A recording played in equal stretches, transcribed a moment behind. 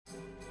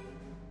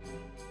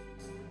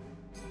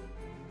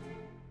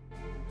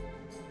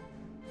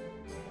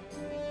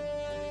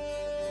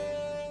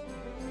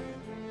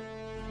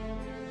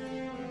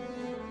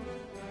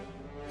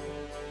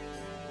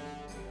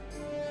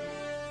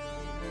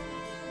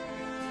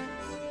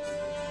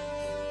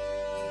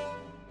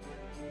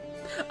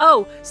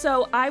Oh,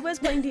 so I was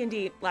playing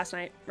D&D last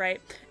night,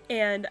 right?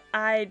 And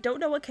I don't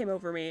know what came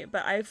over me,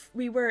 but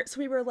we were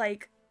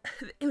like,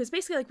 it was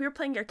basically like we were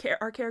playing our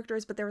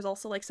characters, but there was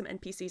also like some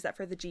NPCs that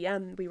for the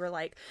GM we were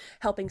like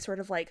helping sort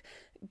of like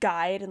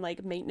guide and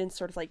like maintenance,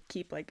 sort of like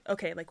keep like,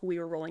 okay, like we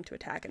were rolling to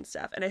attack and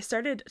stuff. And I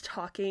started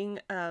talking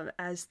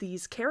as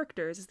these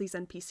characters, as these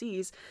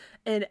NPCs,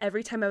 and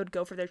every time I would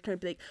go for their turn, I'd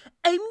be like,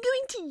 I'm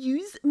going to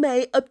use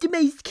my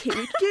optimized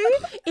character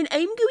and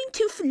I'm going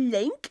to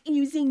flank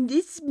using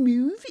this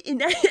move,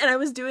 and I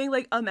was doing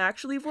like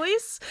actually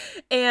voice,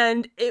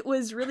 and it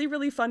was really,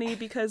 really funny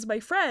because my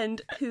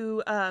friend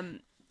who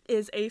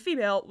is a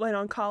female went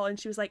on call and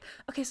she was like,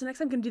 okay, so next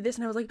time I'm gonna do this,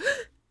 and I was like,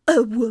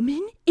 a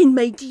woman in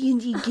my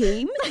D&D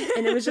game?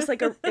 And it was just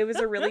like it was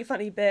a really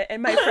funny bit,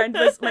 and my friend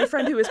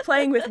who was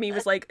playing with me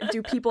was like,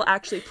 do people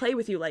actually play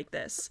with you like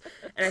this?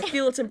 And I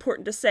feel it's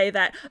important to say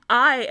that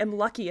I am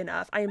lucky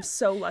enough, I am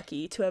so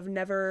lucky to have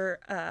never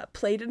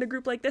played in a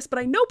group like this, but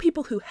I know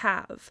people who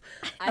have.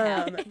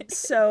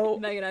 So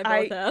Meg and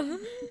I both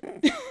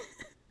have.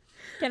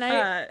 Can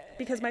I?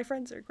 Because my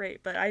friends are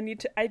great, but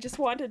I just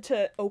wanted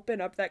to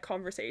open up that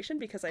conversation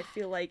because I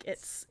feel like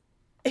it's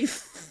a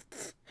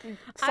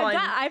fun.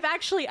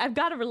 I've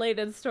got a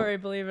related story,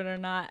 believe it or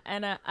not,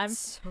 and I'm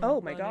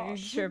oh my gosh,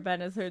 sure Ben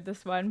has heard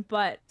this one.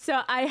 But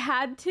so I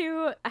had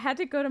to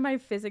go to my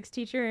physics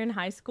teacher in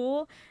high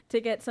school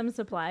to get some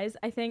supplies.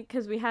 I think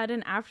because we had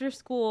an after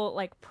school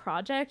like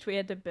project, we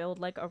had to build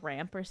like a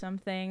ramp or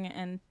something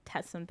and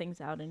test some things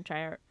out and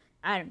try our.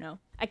 I don't know.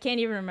 I can't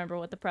even remember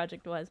what the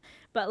project was.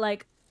 But,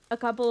 like, a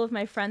couple of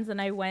my friends and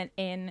I went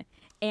in,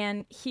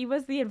 and he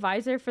was the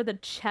advisor for the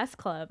chess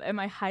club at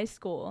my high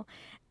school.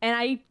 And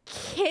I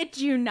kid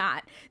you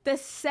not, the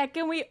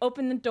second we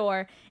open the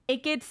door,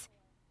 it gets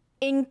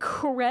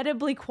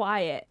incredibly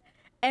quiet.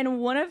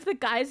 And one of the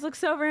guys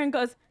looks over and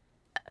goes,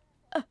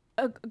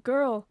 a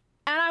girl.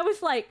 And I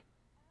was like,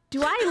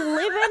 do I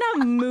live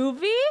in a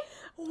movie?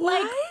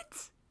 What?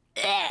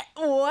 Like,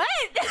 what?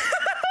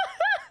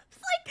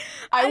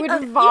 I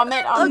would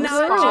vomit on the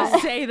spot.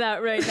 Just say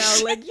that right now.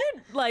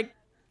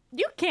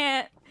 You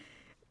can't.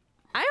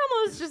 I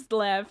almost just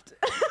left.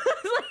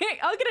 Like,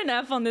 I'll get an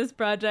F on this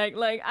project.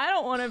 Like, I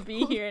don't want to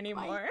be here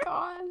anymore. Oh my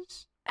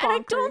gosh. And I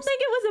don't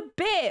think it was a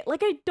bit.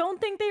 Like, I don't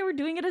think they were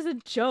doing it as a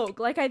joke.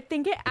 Like, I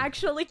think it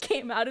actually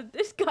came out of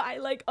this guy,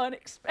 like,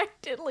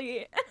 unexpectedly.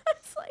 And I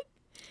was like,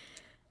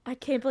 I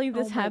can't believe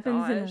this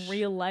happens in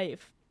real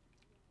life.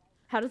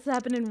 How does this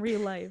happen in real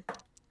life?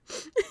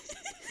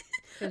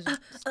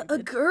 A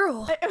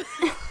girl.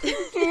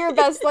 Do your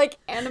best, like,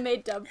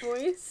 anime dub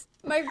voice.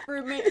 My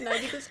roommate and I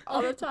do this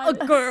all the time.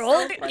 A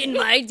girl in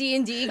my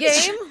D&D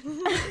game?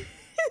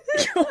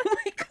 Oh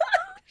my gosh.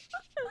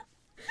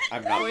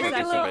 I'm not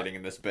participating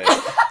in this bit.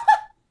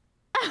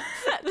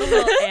 The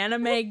little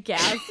anime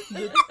gasp.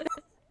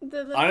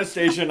 On a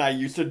station, I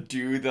used to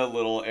do the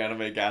little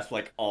anime gasp,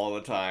 like, all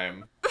the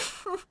time.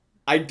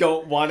 I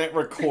don't want it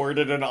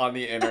recorded and on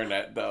the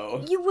internet,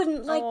 though. You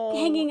wouldn't like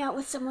hanging out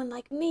with someone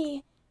like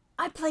me.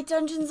 I play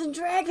Dungeons and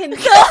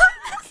Dragons.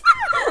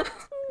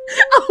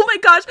 Oh my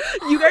gosh,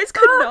 you guys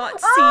could not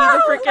see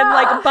the freaking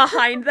like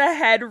behind the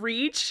head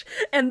reach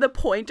and the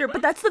pointer,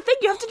 but that's the thing,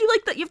 you have to do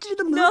like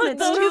the movements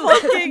Not the too.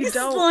 Because if fucking you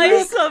don't,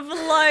 slice of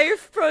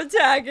life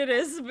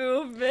protagonist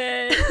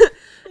movement. If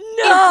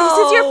this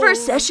is your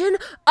first session,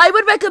 I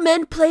would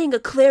recommend playing a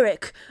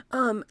cleric.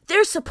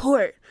 There's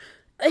support.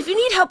 If you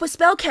need help with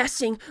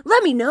spellcasting,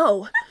 let me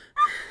know.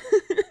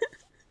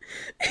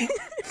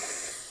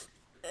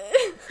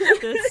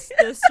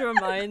 This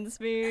reminds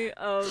me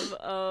of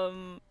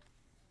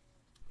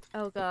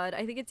oh god,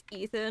 I think it's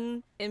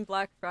Ethan in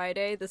Black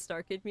Friday, the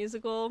Star Kid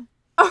musical.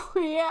 Oh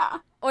yeah.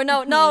 Or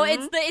no,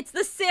 it's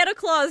the Santa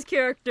Claus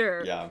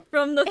character. Yeah.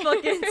 From the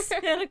fucking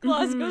Santa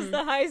Claus Goes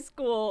to High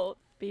School.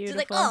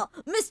 Beautiful. She's like, oh,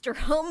 Mr.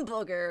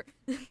 Humbugger.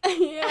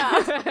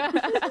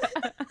 Yeah.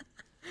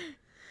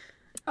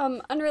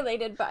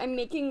 Unrelated, but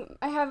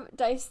I have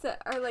dice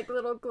that are like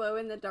little glow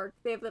in the dark.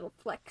 They have little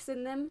flecks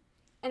in them,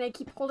 and I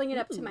keep holding it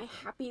up to my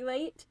happy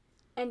light,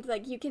 and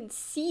like you can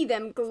see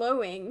them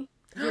glowing.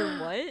 Your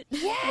what?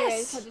 Yeah, I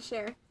just had to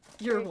share.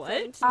 Your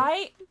what?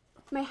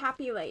 My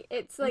happy light.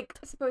 It's like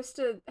supposed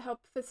to help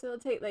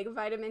facilitate like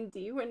vitamin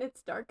D when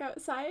it's dark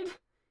outside.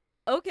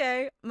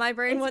 Okay, my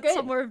brain It's went good.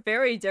 somewhere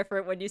very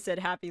different when you said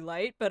happy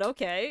light, but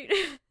okay.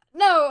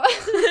 No.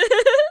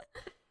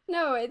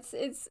 No, it's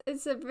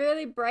a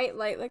really bright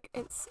light. Like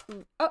it's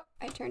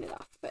I turned it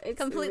off, but it's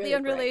Completely really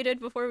unrelated.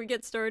 Before we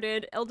get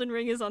started, Elden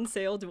Ring is on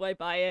sale. Do I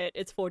buy it?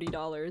 It's $40.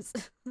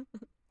 bright.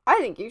 I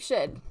think you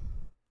should.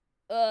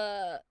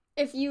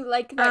 If you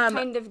like that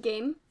kind of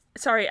game.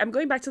 Sorry, I'm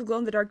going back to the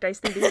glow-in-the-dark dice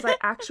thing because I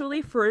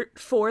actually, for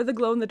the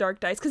glow-in-the-dark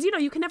dice, because, you know,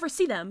 you can never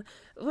see them,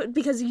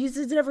 because you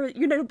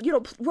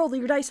don't roll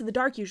your dice in the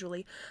dark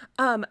usually.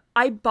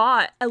 I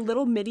bought a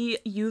little mini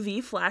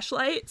UV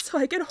flashlight so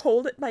I could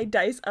hold my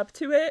dice up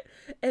to it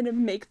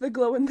and make the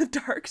glow in the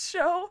dark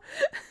show.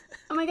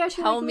 Oh my gosh!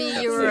 Tell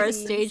me you were a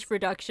stage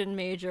production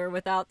major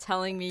without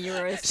telling me you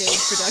were a stage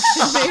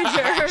production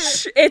major.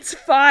 It's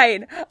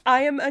fine.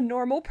 I am a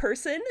normal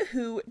person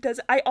who does.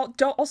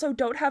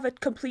 Don't have a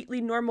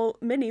completely normal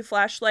mini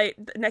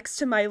flashlight next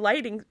to my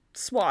lighting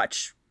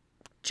swatch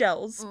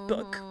gels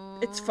book.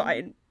 It's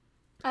fine.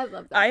 I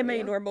love that. I am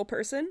a normal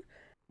person.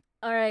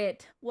 All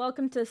right,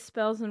 welcome to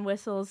Spells and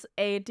Whistles,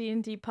 a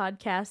D&D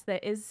podcast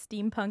that is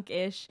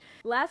steampunk-ish.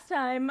 Last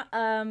time,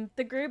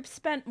 the group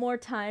spent more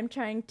time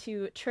trying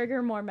to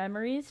trigger more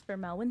memories for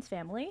Melwyn's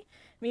family.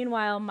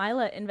 Meanwhile,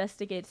 Mila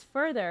investigates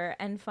further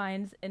and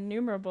finds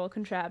innumerable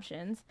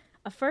contraptions,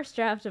 a first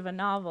draft of a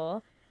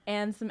novel,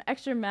 and some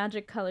extra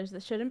magic colors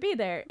that shouldn't be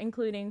there,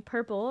 including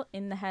purple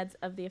in the heads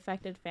of the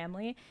affected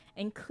family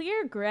and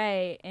clear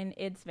gray in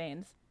Id's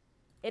veins.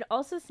 It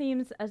also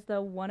seems as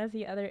though one of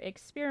the other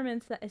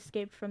experiments that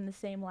escaped from the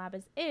same lab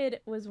as Id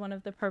was one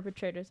of the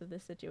perpetrators of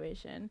this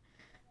situation.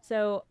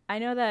 So I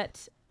know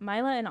that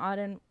Mila and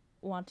Auden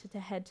wanted to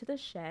head to the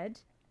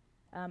shed,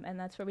 and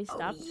that's where we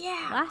stopped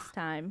last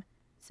time.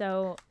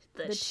 So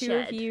the two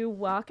of you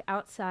walk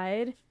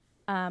outside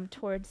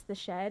towards the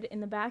shed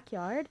in the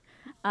backyard.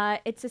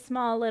 It's a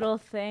small little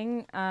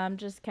thing,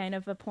 just kind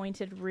of a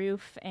pointed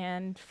roof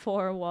and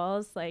 4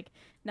 walls, like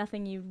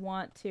nothing you'd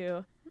want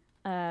to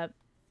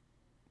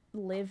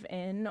live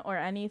in or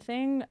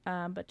anything,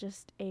 but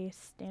just a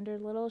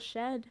standard little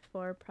shed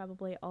for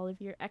probably all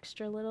of your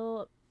extra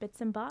little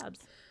bits and bobs.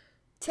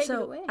 Take it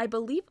away. I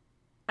believe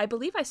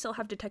I still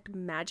have detect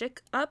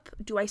magic up.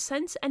 Do I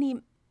sense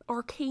any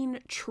arcane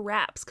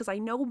traps? Because I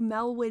know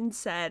Melwyn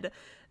said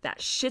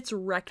that shit's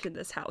wrecked in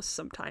this house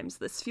sometimes.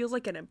 This feels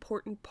like an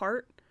important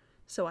part.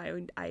 So I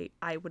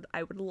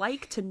would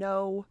like to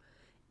know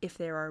if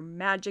there are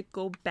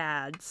magical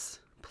bads,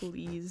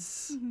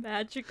 please.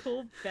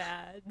 Magical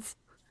bads.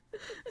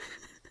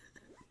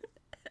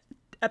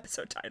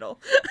 Episode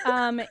title.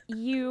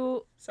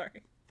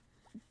 Sorry.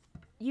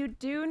 You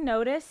do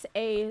notice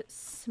a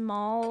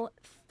small,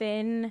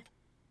 thin,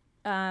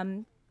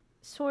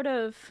 sort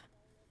of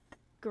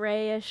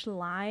grayish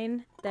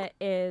line that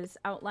is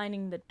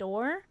outlining the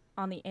door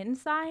on the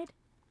inside.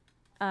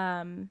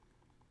 And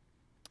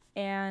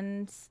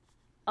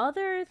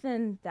other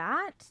than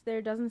that,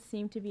 there doesn't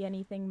seem to be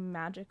anything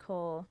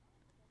magical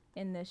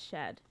in this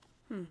shed.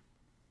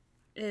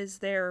 Is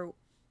there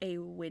a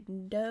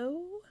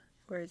window,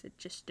 or is it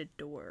just a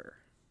door?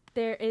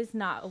 There is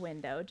not a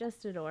window,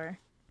 just a door.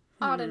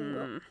 Auden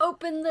will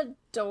open the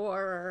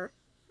door.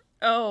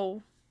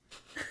 Oh.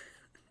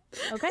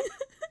 Okay.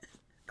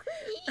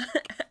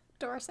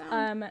 Door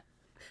sound.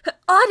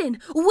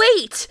 Auden,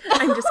 wait!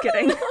 I'm just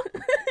kidding.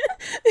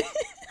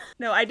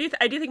 No, I do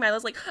think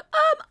Mila's like,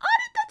 Auden,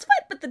 that's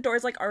fine. But the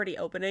door's like already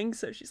opening,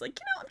 so she's like,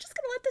 I'm just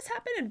gonna let this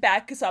happen and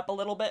back us up a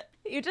little bit.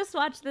 You just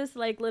watch this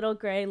like little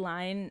gray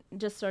line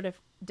just sort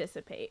of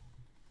dissipate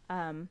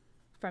from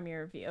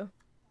your view.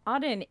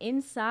 Auden,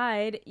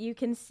 inside you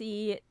can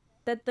see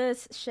that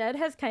this shed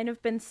has kind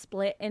of been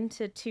split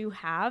into 2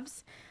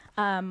 halves.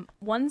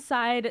 One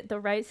side, the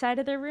right side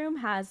of the room,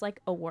 has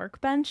like a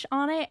workbench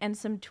on it and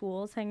some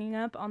tools hanging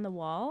up on the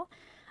wall.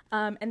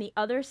 And the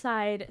other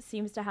side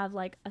seems to have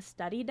like a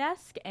study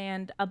desk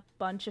and a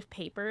bunch of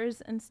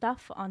papers and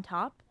stuff on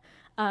top.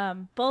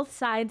 Both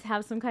sides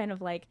have some kind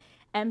of like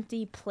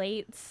empty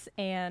plates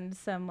and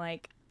some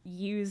like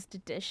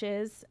used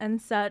dishes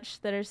and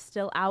such that are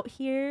still out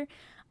here.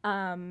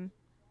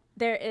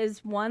 There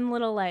is one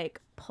little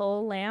like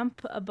pull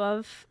lamp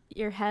above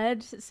your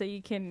head so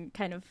you can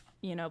kind of,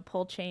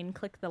 pull chain,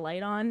 click the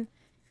light on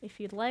if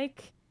you'd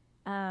like.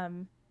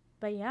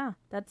 But yeah,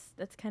 that's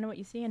kind of what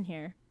you see in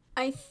here.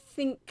 I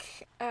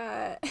think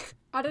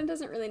Auden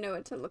doesn't really know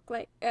what to look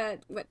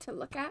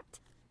at.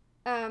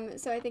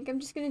 So I think I'm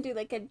just gonna do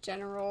like a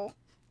general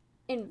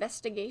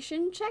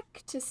investigation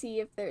check to see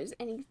if there's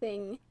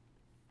anything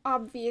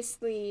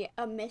obviously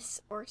amiss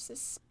or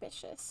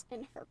suspicious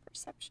in her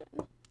perception.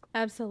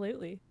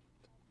 Absolutely.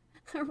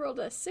 I rolled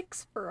a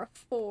 6 for a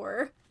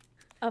 4.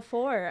 A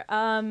 4.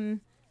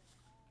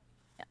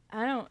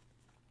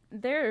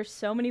 There are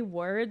so many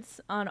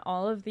words on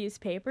all of these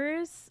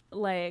papers.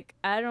 Like,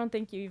 I don't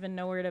think you even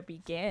know where to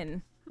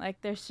begin. Like,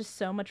 there's just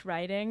so much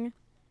writing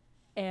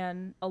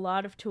and a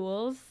lot of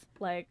tools.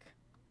 Like,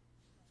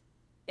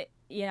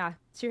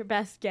 it's your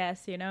best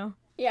guess,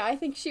 Yeah, I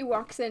think she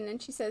walks in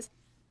and she says,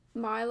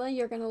 Mila,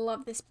 you're gonna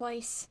love this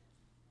place.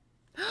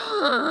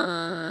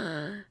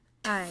 I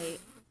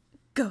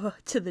go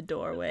to the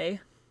doorway.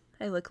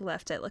 I look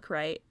left, I look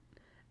right.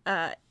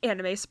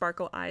 Anime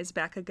sparkle eyes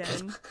back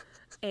again.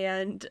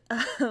 And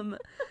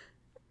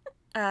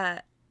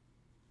I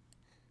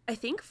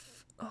think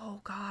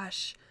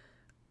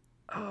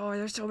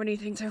there's so many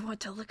things I want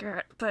to look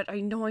at, but I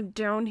know I'm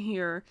down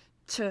here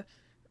to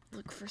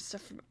look for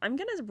stuff. I'm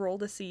gonna roll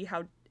to see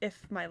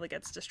if Mila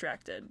gets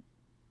distracted.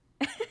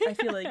 I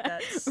feel like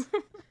that's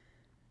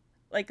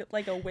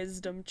like a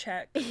wisdom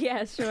check.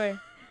 Yeah, sure.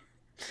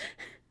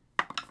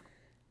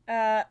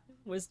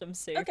 Wisdom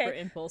save Okay. for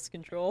impulse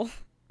control.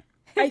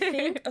 I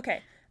think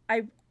okay.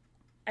 I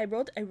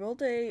rolled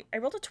a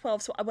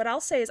 12. So what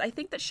I'll say is I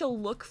think that she'll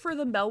look for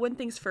the Melwyn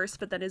things first,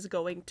 but then is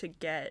going to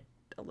get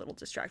a little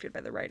distracted by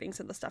the writings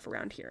and the stuff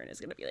around here, and is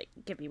going to be like,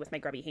 "Give me with my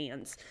grubby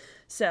hands."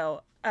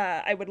 So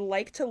I would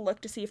like to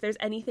look to see if there's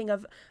anything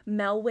of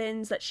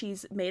Melwyn's that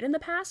she's made in the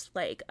past,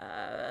 like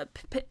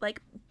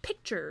like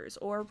pictures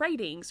or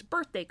writings,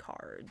 birthday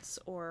cards,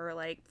 or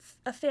like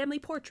a family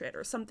portrait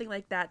or something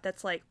like that.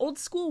 That's like old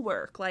school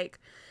work, like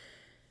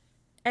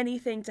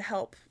anything to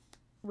help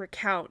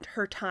recount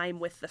her time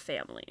with the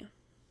family.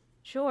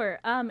 Sure.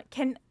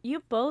 Can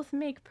you both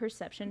make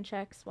perception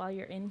checks while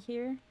you're in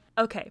here?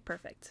 Okay,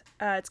 perfect.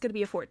 It's gonna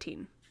be a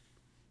 14.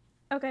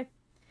 Okay.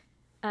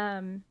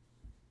 Nothing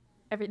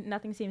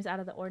seems out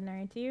of the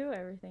ordinary to you.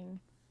 Everything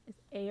is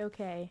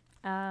a-okay.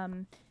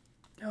 Oh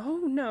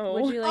no.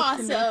 Would you like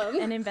to Awesome.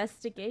 make an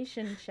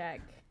investigation check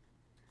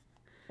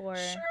for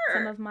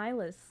some of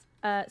Mila's?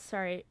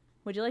 Sorry.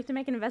 Would you like to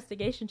make an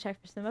investigation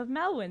check for some of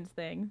Melwyn's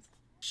things?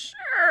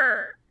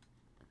 Sure.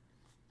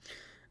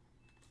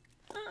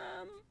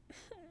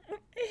 I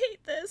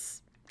hate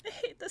this. I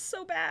hate this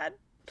so bad.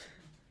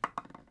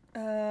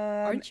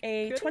 Aren't you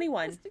A good at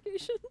 21.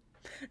 investigation?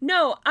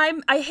 No,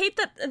 I hate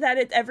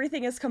that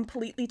everything is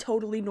completely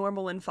totally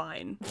normal and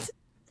fine.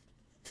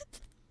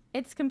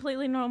 It's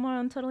completely normal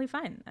and totally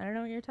fine. I don't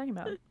know what you're talking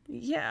about.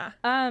 Yeah.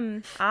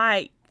 Um,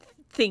 I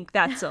think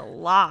that's a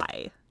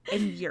lie.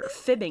 And you're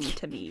fibbing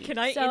to me. Can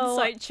I So-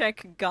 insight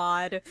check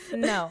God?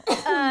 no.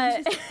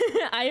 I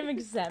am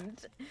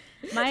exempt.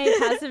 My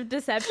passive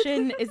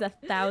deception is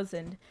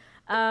 1,000.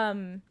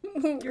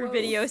 Your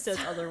video says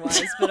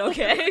otherwise, but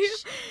okay.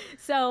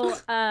 So,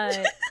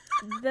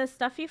 the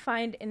stuff you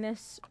find in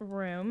this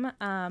room,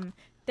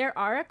 there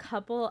are a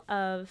couple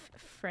of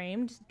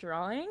framed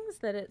drawings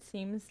that it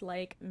seems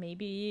like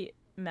maybe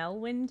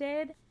Melwyn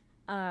did,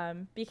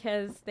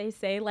 because they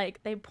say,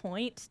 like, they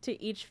point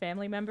to each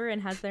family member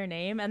and has their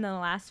name, and then the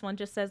last one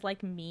just says,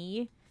 like,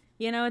 me.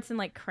 You know, it's in,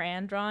 like,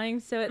 crayon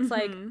drawings, so it's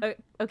like,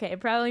 okay,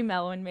 probably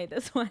Melwyn made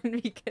this one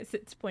because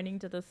it's pointing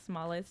to the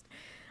smallest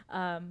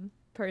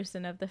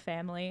person of the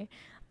family.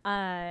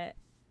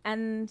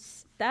 And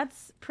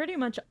that's pretty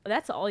much,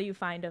 that's all you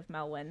find of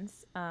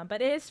Melwyn's,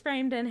 but it is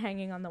framed and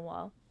hanging on the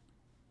wall.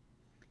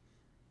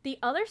 The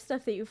other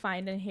stuff that you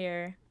find in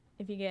here,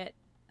 if you get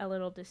a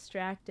little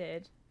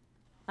distracted,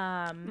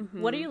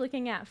 what are you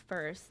looking at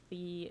first,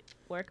 the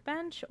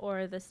workbench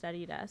or the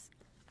study desk?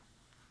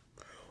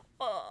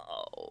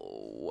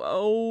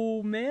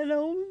 Oh man,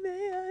 oh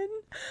man.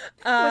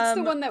 What's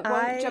the one that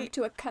won't I- jump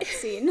to a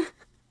cutscene?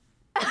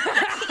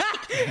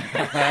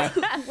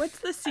 What's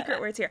the secret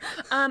words here?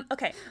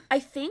 Okay. I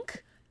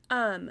think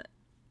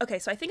okay,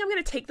 so I think I'm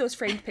gonna take those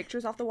framed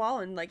pictures off the wall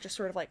and like just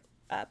sort of like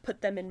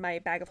put them in my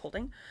bag of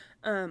holding.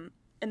 And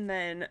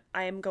then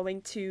I am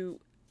going to,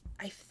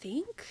 I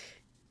think,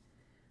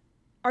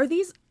 are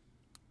these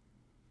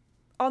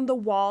on the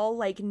wall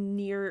like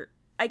near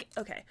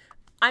okay.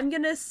 I'm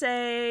gonna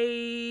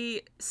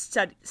say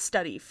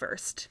study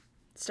first.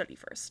 Study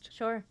first.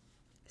 Sure.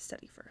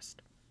 Study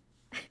first.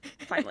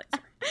 Final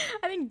answer.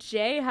 I think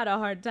Jay had a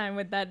hard time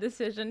with that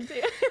decision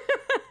too.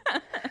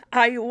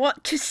 I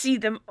want to see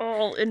them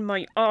all in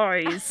my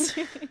eyes.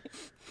 You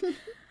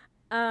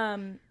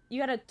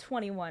got a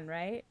 21,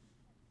 right?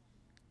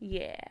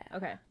 Yeah.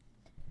 Okay.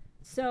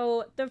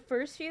 So the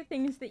first few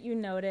things that you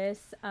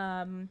notice,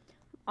 on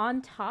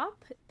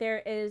top, there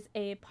is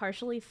a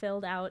partially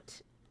filled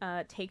out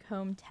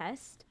take-home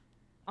test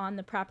on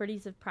the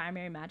properties of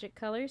primary magic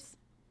colors.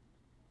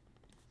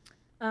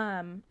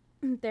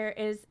 There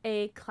is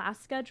a class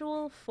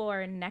schedule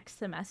for next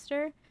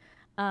semester,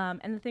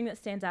 and the thing that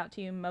stands out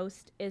to you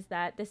most is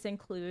that this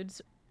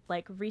includes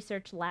like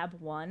Research Lab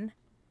 1.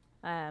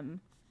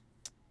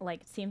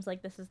 Like, it seems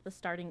like this is the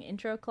starting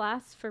intro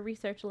class for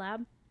Research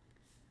Lab.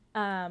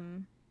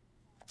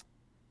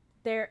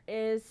 There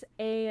is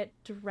a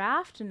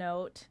draft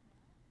note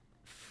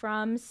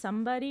from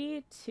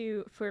somebody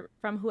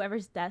from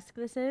whoever's desk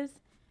this is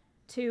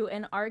to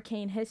an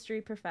arcane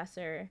history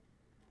professor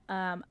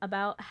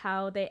about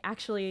how they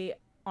actually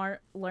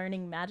aren't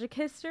learning magic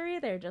history,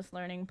 they're just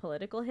learning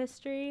political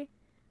history,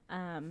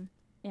 and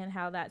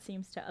how that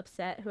seems to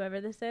upset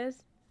whoever this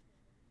is.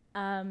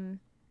 And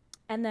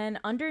then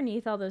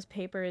underneath all those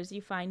papers,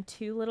 you find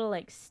two little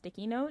like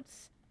sticky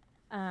notes.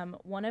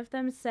 One of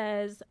them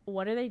says,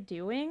 "What are they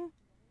doing?"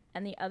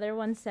 And the other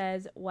one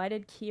says, "Why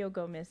did Kyo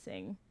go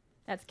missing?"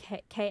 That's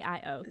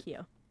K-I-O,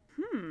 Kyo.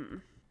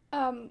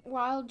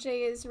 While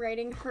Jay is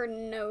writing her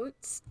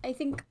notes, I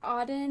think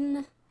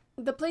Auden,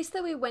 the place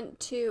that we went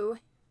to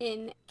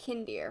in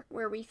Kindir,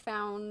 where we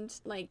found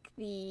like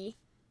the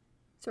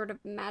sort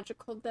of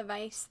magical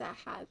device that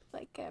had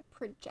like a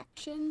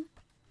projection,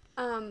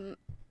 and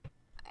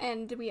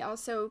we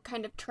also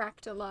kind of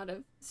tracked a lot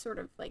of sort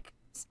of like,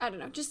 I don't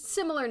know, just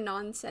similar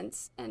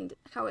nonsense and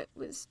how it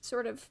was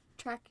sort of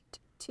tracked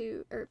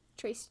to or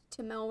traced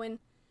to Melwyn.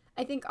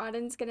 I think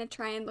Auden's gonna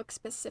try and look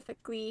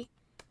specifically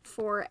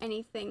for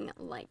anything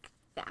like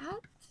that?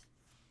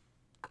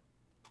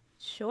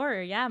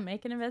 Sure, yeah,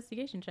 make an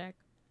investigation check.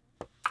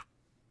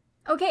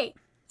 Okay,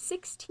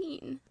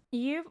 16.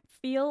 You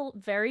feel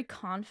very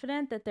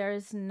confident that there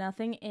is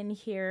nothing in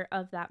here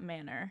of that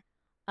manner.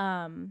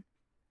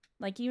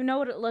 Like, you know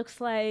what it looks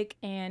like,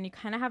 and you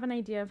kind of have an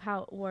idea of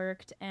how it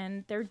worked,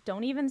 and there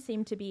don't even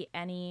seem to be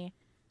any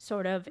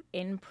sort of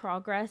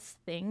in-progress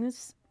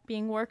things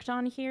being worked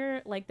on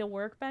here. Like, the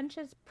workbench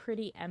is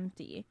pretty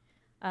empty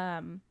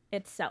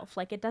itself.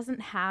 Like, it doesn't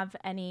have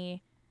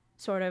any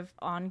sort of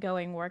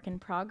ongoing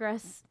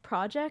work-in-progress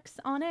projects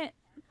on it.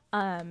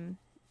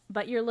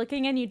 But you're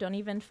looking and you don't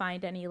even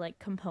find any, like,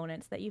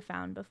 components that you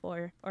found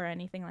before or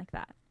anything like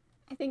that.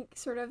 I think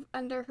sort of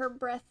under her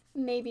breath,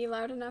 maybe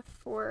loud enough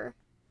for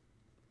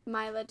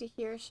Mila to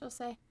hear, she'll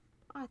say,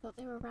 I thought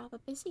they were rather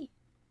busy.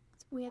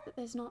 It's weird that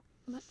there's not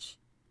much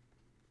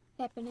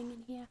happening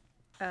in here.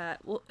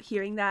 Well,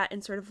 hearing that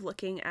and sort of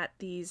looking at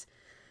these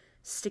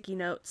sticky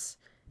notes,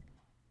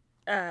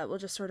 we'll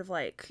just sort of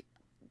like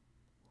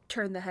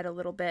turn the head a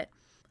little bit.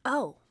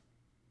 Oh.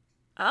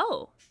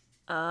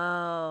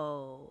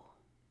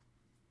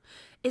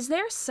 Is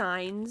there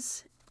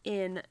signs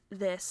in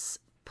this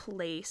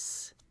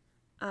place?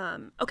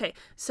 Okay,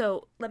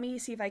 so let me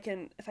see if I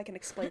can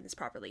explain this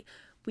properly.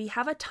 We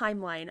have a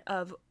timeline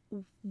of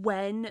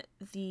when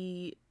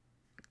the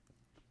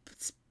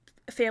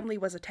family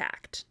was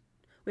attacked.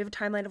 We have a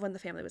timeline of when the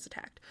family was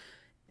attacked.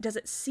 Does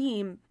it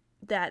seem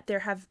that there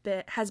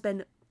has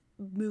been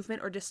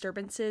movement or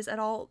disturbances at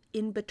all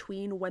in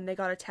between when they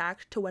got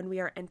attacked to when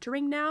we are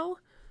entering now?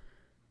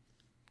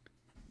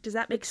 Does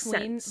that make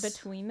sense?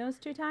 Between those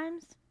two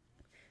times?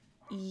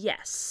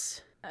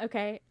 Yes.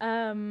 Okay.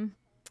 Yeah,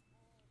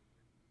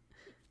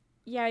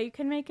 you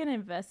can make an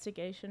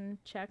investigation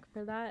check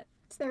for that.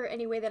 Is there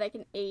any way that I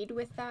can aid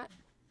with that?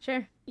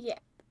 Sure. Yeah.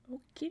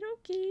 Okie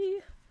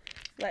dokie.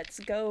 Let's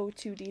go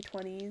to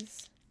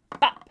D20s.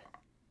 Bop!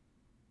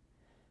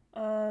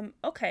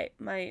 Okay,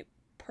 my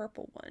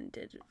purple one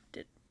did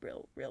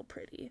real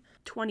pretty.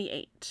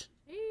 28.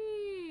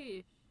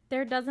 Eesh.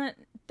 There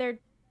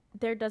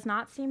does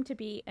not seem to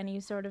be any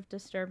sort of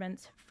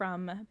disturbance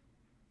from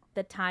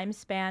the time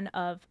span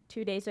of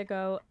 2 days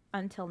ago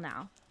until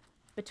now.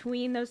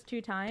 Between those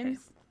two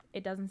times,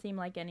 It doesn't seem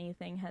like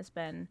anything has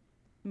been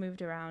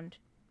moved around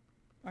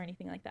or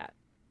anything like that.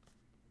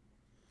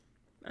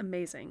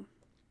 Amazing.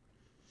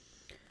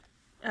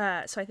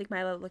 So I think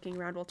Milo, looking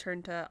around, will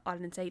turn to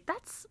Auden and say,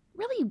 "That's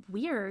really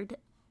weird.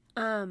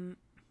 I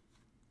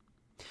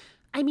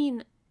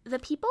mean, the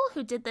people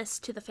who did this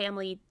to the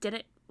family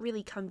didn't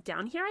really come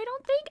down here, I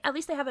don't think. At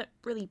least they haven't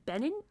really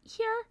been in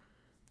here.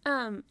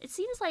 It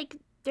seems like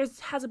there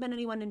hasn't been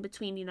anyone in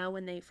between, you know,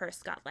 when they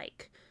first got,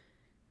 like,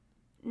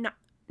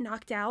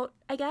 knocked out,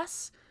 I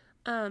guess.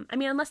 I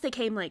mean, unless they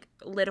came, like,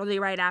 literally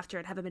right after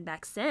and haven't been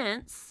back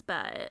since,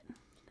 but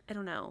I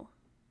don't know."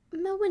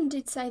 Melwyn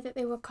did say that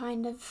they were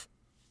kind of,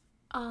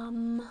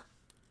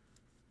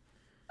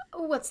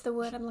 what's the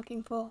word I'm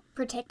looking for?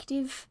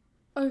 Protective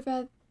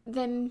over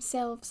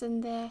themselves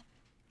and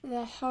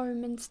their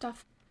home and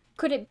stuff.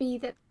 Could it be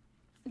that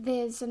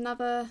there's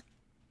another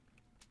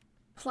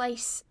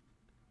place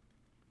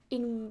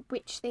in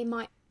which they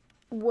might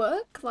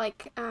work,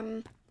 like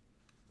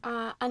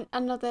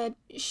another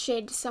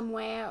shed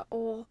somewhere,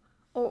 or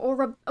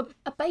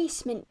a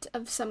basement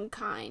of some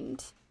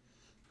kind?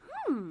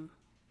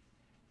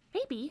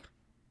 Maybe.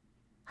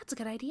 That's a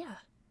good idea.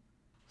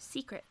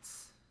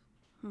 Secrets.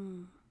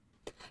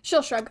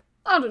 She'll shrug.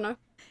 I don't know.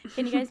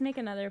 Can you guys make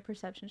another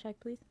perception check,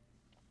 please?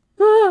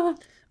 Ah!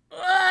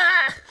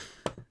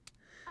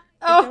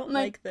 Oh, don't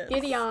my like this.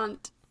 giddy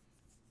aunt.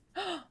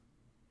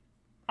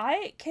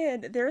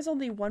 There's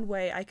only one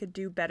way I could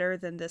do better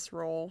than this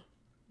roll,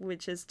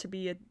 which is to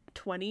be a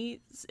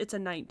 20. It's a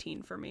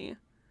 19 for me.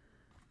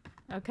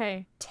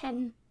 Okay.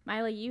 10.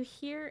 Mila, you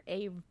hear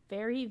a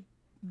very,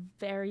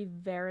 very,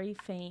 very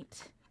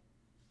faint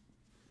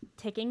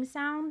ticking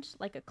sound,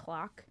 like a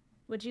clock.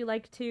 Would you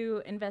like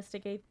to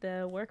investigate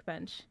the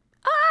workbench?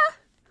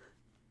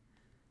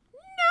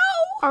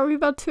 No! Are we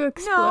about to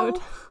explode?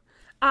 No.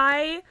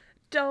 I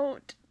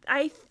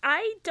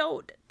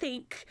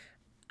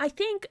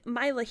think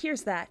Mila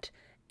hears that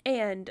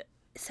and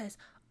says,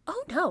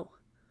 "Oh no.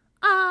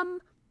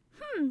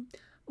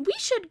 We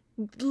should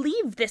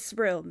leave this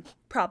room,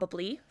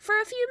 probably, for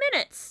a few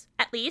minutes,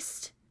 at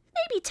least.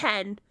 Maybe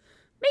 10.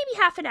 Maybe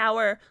half an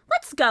hour.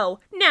 Let's go,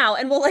 now."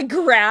 And we'll, like,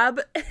 grab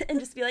and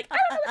just be like, "I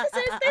don't know what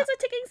this is. There's a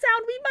ticking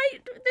sound.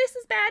 This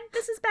is bad.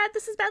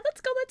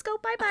 Let's go.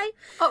 Bye-bye."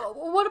 Oh,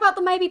 what about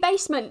the maybe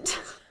basement?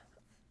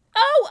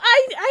 Oh,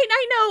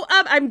 I know.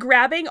 I'm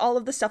grabbing all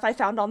of the stuff I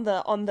found on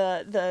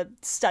the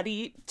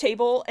study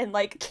table and,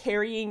 like,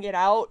 carrying it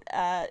out,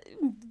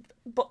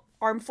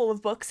 armful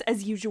of books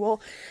as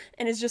usual,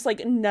 and is just,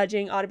 like,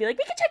 nudging Autumn to be like,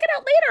 "We can check it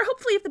out later.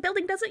 Hopefully, if the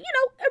building doesn't,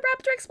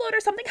 erupt or explode or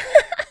something."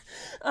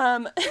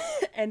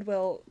 And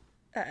will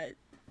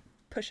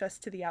push us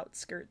to the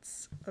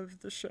outskirts of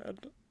the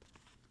shed.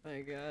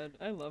 My god,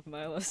 I love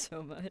Milo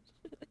so much.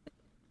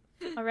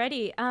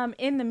 Alrighty.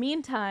 In the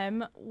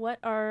meantime, what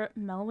are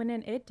Melwyn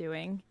and Id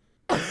doing?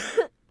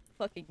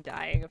 Fucking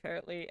dying,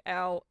 apparently.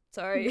 Ow.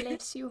 Sorry.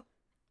 Bless you.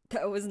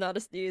 That was not a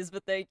sneeze,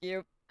 but thank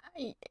you.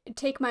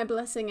 Take my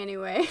blessing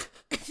anyway.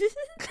 Take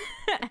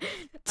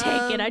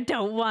it. I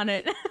don't want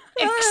it.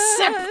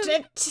 Accept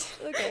it.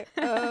 Okay.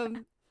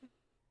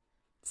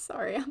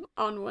 Sorry, I'm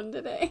on one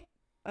today.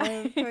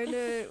 I'm trying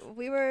to.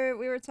 We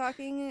were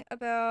talking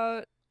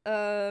about.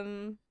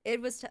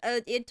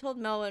 It told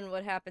Melwyn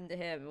what happened to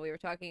him. We were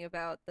talking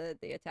about the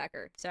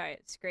attacker. Sorry,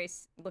 it's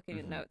Grace looking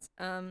at notes.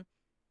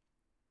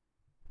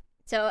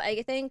 So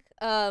I think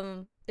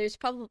there's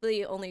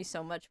probably only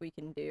so much we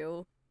can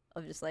do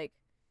of just like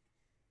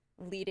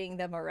leading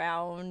them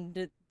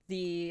around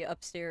the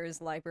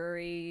upstairs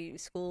library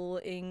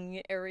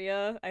schooling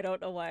area. I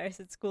don't know why I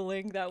said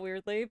schooling that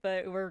weirdly,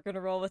 but we're gonna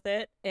roll with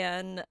it.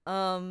 And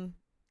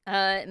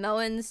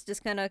Melwyn's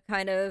just gonna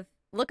kind of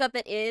look up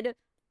at Id,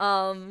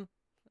 and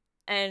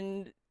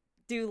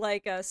do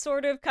like a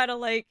sort of kind of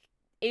like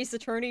Ace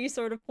Attorney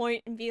sort of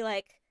point and be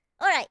like,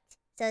 All right,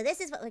 so this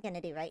is what we're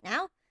gonna do right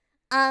now.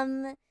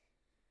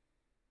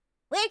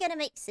 We're gonna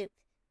make soup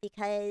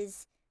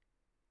because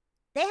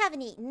they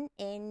haven't eaten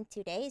in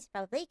 2 days,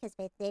 probably, because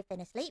they've been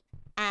asleep,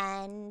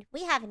 and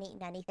we haven't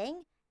eaten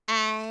anything,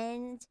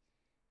 and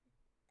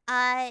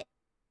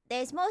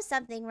there's more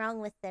something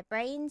wrong with their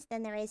brains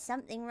than there is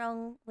something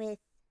wrong with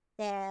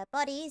their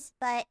bodies,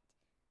 but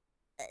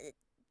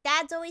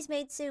Dad's always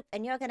made soup,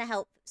 and you're gonna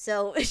help.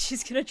 So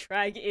she's gonna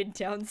drag Id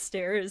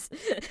downstairs.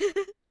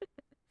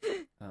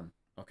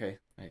 Okay.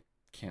 I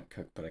can't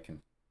cook, but I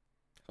can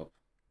help.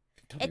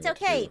 Tell me It's what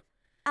to okay.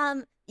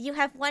 do. You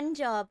have one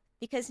job,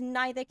 because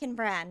neither can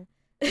Bran.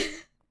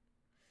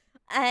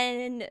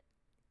 And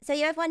so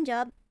you have one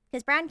job,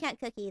 because Bran can't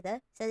cook either,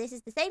 so this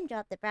is the same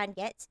job that Bran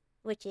gets,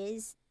 which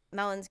is...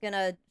 Melon's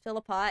gonna fill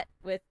a pot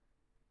with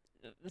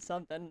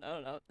something, I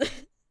don't know,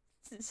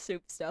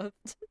 soup stuff.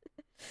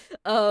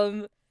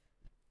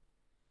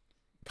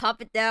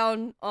 Pop it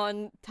down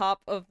on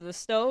top of the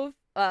stove,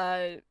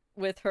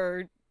 with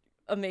her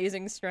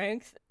amazing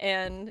strength,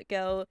 and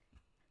go,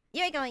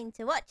 You're going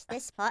to watch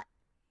this pot,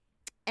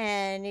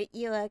 and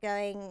you are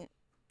going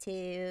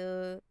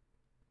to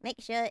make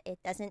sure it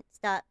doesn't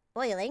start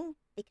boiling,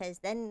 because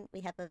then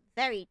we have a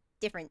very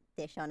different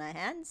dish on our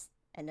hands,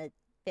 and a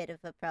bit of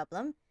a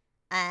problem.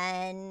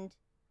 And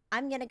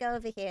I'm gonna go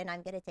over here and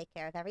I'm gonna take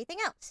care of everything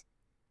else.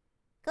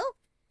 Cool?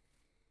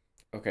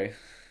 Okay.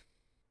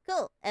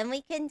 Cool. And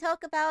we can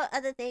talk about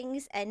other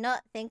things and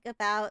not think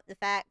about the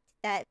fact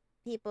that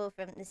people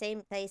from the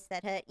same place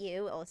that hurt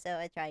you also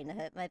are trying to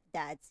hurt my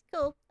dad's.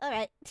 Cool.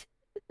 Alright.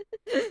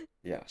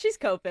 Yeah. she's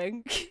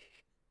coping.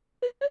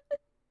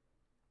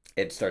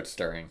 It starts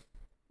stirring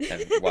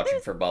and watching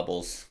for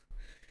bubbles.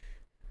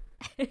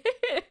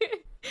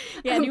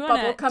 Yeah, do you Bubble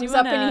wanna, comes do you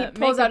up wanna and he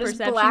pulls make a out his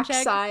perception black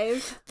check?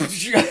 scythe.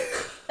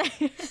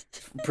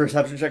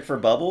 Perception check for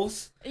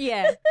bubbles?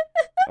 Yeah.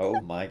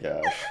 Oh my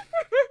gosh.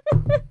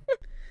 I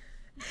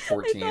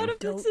 14. thought of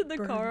this in the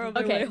car on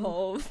my Okay. way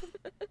home.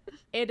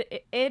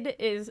 It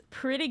is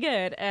pretty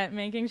good at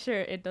making sure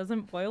it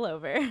doesn't boil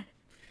over.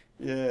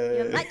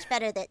 You're Yay. much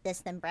better at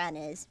this than Bran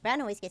is. Bran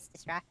always gets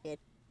distracted.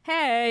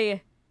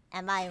 Hey,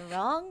 Am I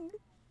wrong?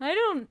 I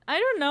don't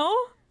know.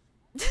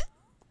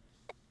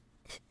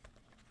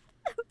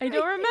 I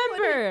don't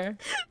remember.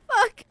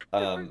 Fuck,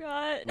 I Um,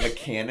 forgot.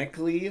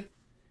 Mechanically,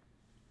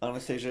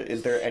 Anastasia,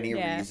 is there any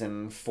Yeah.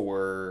 reason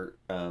for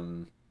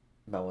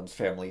Melon's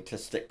family to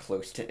stick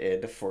close to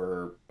Id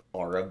for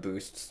aura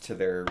boosts to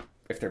their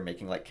if they're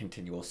making like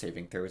continual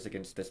saving throws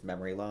against this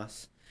memory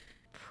loss?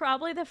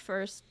 Probably the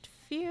first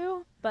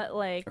few, but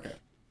like Okay.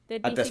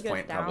 the At this DC goes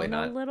point, probably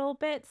down a not. little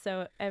bit,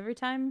 so every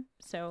time,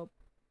 so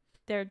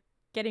they're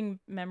getting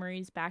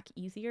memories back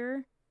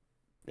easier.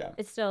 Yeah.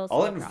 It's still a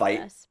I'll slow invite-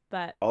 process,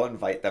 but I'll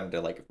invite them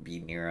to like be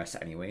near us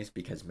anyways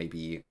because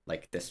maybe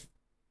like this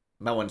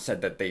Melon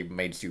said that they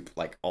made soup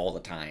like all the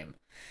time.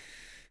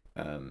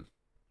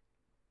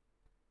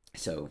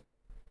 So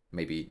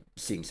maybe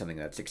seeing something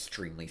that's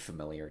extremely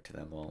familiar to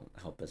them will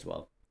help as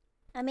well.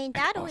 I mean, And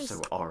Dad always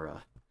also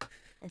aura.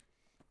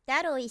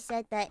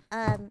 said that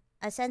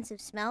a sense of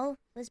smell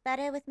was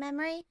better with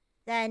memory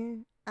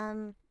than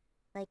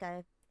like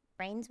our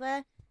brains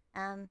were,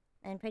 and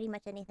pretty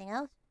much anything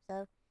else.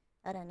 So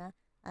I don't know.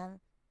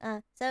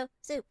 So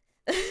soup.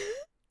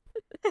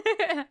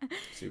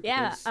 Soup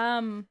yeah, is-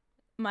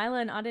 Mila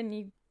and Auden,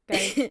 you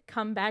guys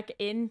come back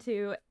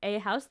into a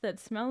house that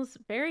smells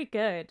very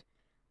good,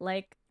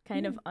 like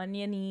kind of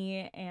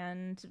oniony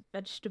and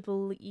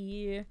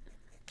vegetable-y,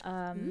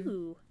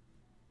 Ooh.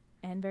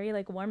 and very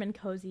like warm and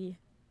cozy.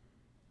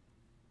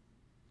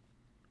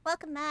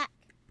 Welcome back.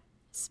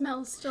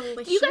 Smells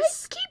delicious. Do you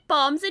guys keep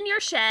bombs in your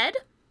shed?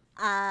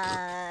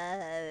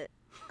 I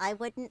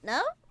wouldn't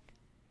know,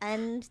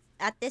 and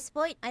at this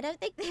point, I don't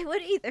think they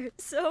would either.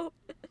 So,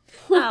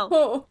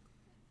 Oh.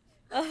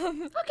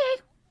 um,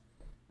 Okay.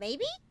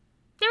 Maybe.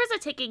 There was a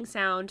ticking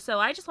sound, so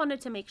I just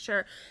wanted to make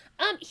sure.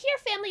 Here,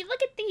 family,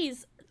 look at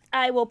these.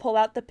 I will pull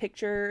out the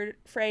picture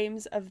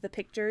frames of the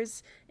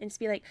pictures and just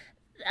be like,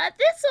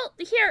 this'll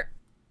here.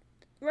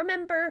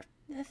 Remember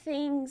the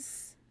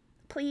things,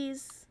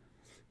 please.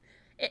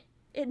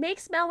 It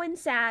makes Melwyn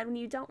sad when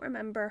you don't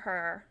remember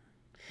her.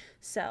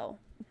 So,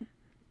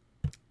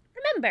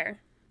 remember.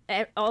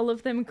 All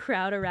of them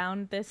crowd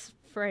around this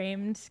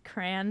framed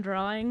crayon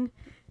drawing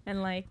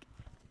and like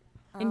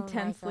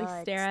intensely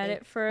stare at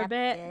it for a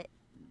bit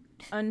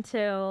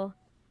until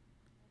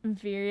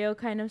Virio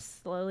kind of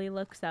slowly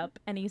looks up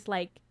and he's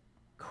like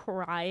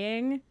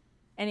crying,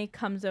 and he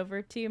comes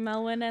over to you,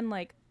 Melwyn, and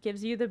like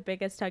gives you the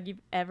biggest hug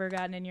you've ever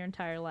gotten in your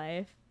entire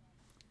life.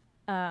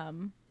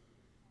 And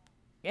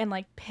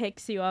like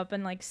picks you up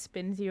and like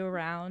spins you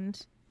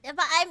around.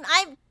 But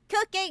I'm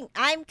cooking.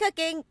 I'm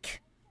cooking.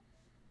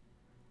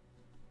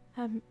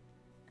 I'm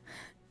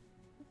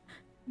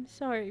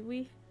sorry.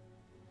 We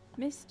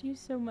missed you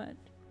so much.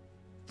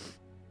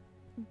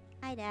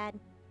 Hi, Dad.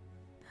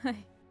 Hi.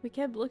 We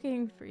kept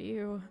looking for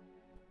you.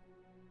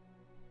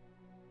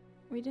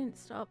 We didn't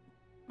stop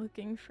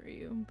looking for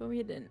you, but we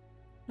didn't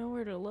know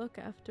where to look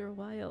after a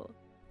while.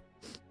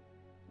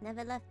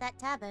 Never left that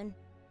tavern.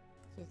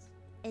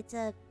 It's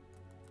a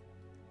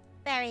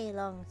very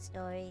long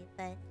story,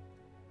 but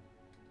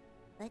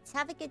let's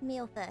have a good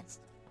meal first.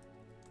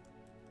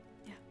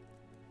 Yeah.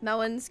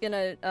 Melwyn's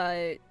gonna,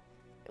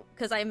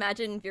 because I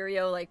imagine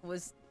Virio, like,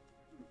 was,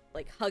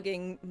 like,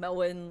 hugging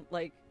Melwyn,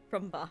 like,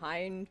 from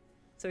behind.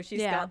 So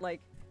she's got,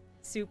 like,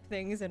 soup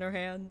things in her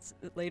hands,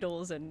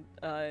 ladles, and,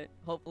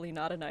 hopefully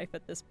not a knife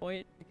at this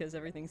point, because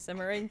everything's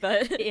simmering,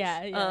 but...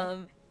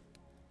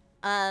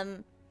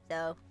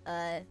 So,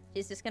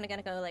 she's just gonna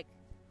go, like,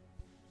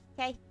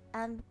 okay,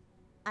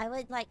 I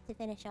would like to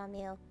finish our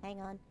meal. Hang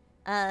on.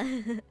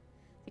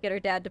 To get her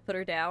dad to put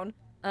her down.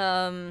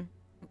 And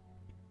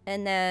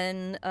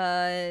then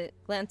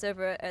glance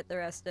over at the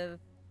rest of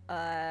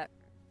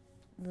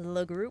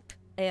the group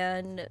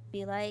and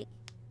be like,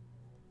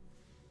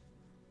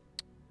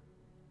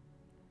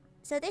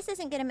 so this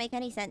isn't gonna make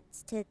any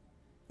sense to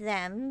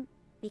them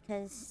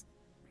because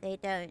they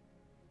don't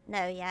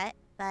know yet,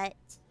 but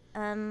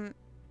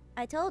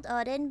I told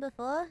Auden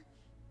before,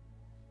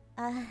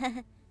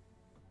 I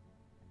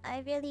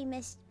really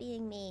missed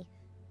being me.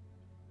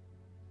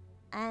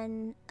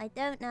 And I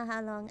don't know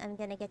how long I'm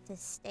gonna get to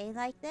stay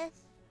like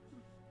this.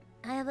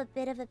 I have a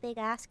bit of a big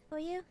ask for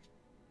you,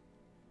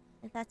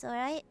 if that's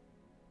alright.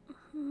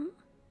 Mm-hmm.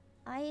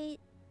 I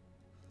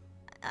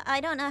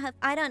don't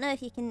know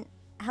if you can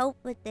help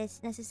with this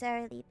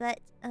necessarily, but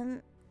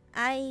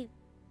I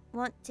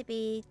want to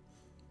be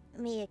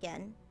me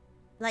again.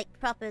 Like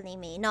properly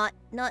me, not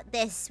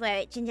this where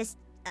it can just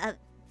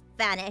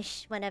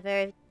vanish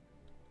whenever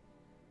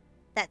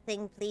that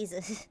thing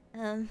pleases.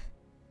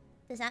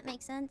 Does that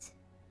make sense?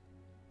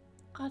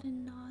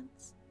 Auden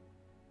nods.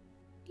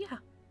 Yeah.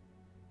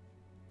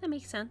 That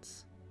makes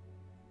sense.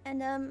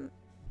 And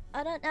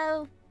I don't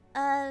know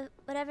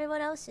what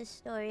everyone else's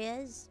story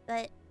is,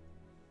 but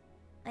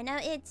I know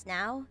it's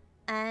now,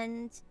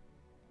 and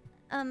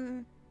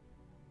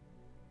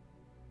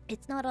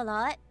it's not a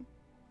lot,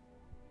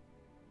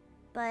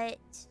 but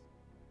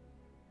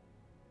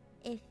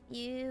if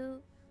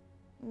you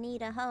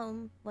need a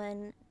home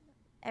when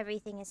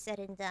everything is said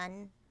and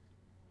done,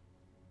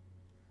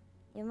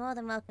 you're more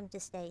than welcome to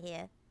stay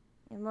here.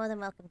 You're more than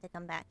welcome to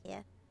come back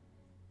here.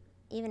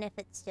 Even if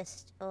it's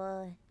just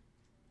for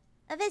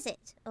a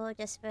visit, or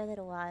just for a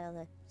little while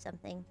or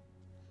something.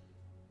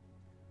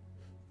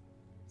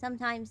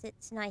 Sometimes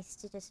it's nice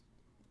to just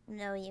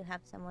know you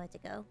have somewhere to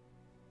go.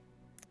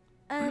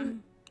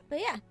 But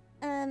yeah,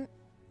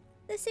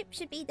 the soup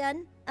should be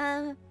done,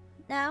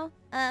 now.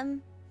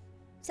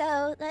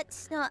 So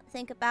let's not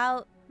think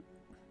about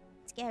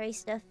scary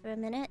stuff for a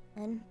minute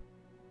and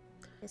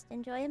just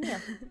enjoy a meal.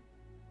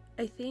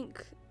 I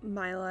think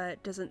Mila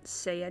doesn't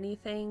say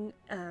anything,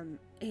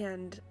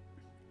 and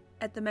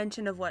at the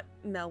mention of what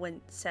Melwyn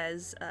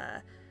says,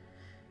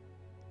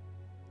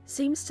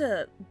 seems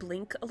to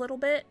blink a little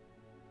bit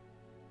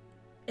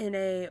in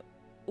a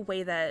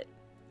way that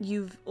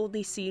you've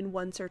only seen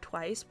once or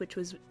twice, which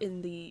was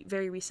in the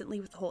very recently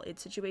with the whole id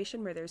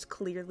situation where there's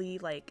clearly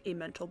like a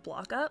mental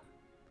block up,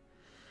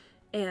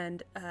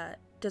 and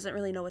doesn't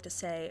really know what to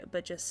say,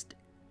 but just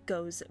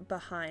goes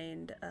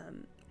behind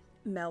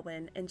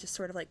Melwyn and just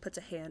sort of like puts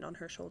a hand on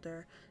her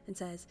shoulder and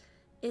says,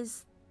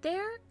 "Is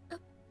there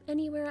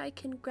anywhere I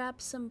can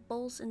grab some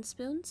bowls and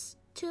spoons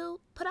to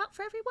put out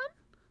for everyone?"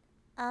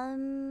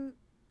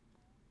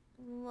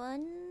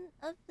 One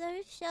of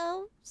those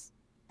shelves,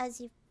 as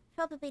you've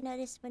probably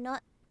noticed, we're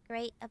not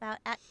great about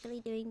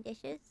actually doing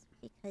dishes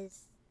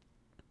because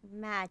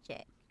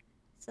magic.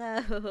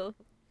 So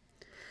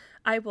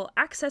I will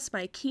access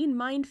my keen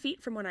mind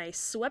feat from when I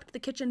swept the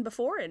kitchen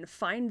before and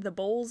find the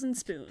bowls and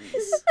spoons.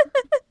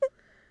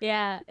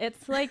 Yeah,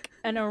 it's like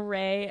an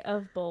array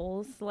of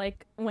bowls.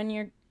 Like when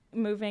you're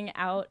moving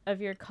out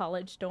of your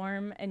college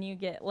dorm and you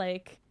get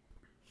like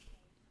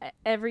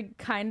every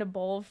kind of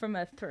bowl from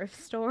a thrift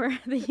store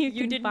that you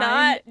can did find.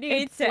 not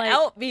need It's to like,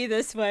 out me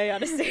this way,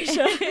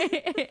 Anastasia.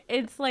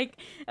 it's like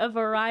a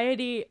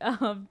variety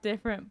of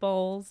different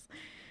bowls.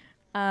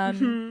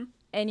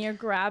 and you're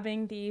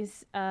grabbing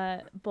these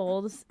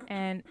bowls,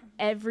 and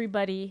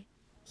everybody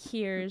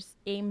hears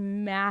a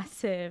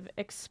massive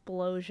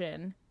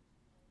explosion.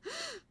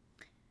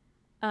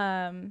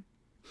 And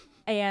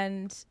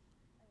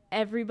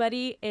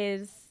everybody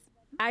is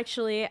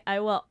actually, I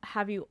will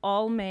have you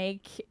all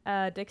make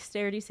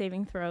dexterity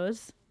saving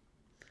throws,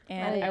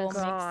 and I will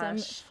make some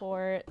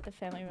for the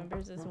family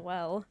members as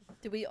well.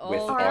 Do we all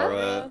With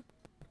Aura,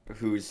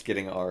 who's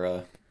getting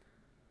Aura?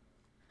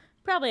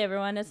 Probably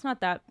everyone. It's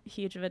not that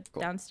huge of a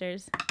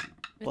downstairs.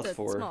 Plus It's a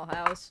 4. small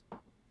house.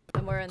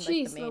 And we're in like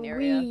Jeez the main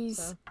Louise.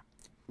 area. So.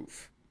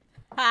 Oof.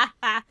 Ha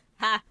ha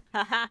ha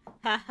ha ha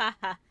ha ha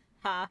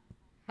ha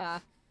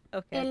ha.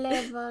 Okay.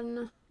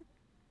 11.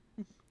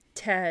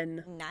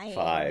 10. 9.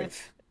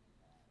 5.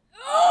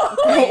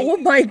 Oh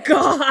my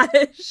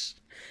gosh!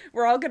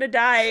 We're all gonna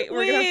die.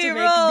 We're gonna have to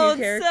make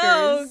new characters.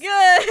 So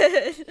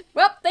good.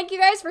 Well, thank you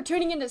guys for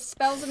tuning into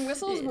Spells and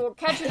Whistles. We'll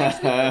catch you next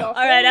week with a All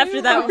right, whole after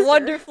new that roster.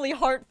 wonderfully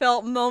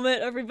heartfelt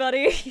moment,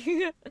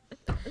 everybody.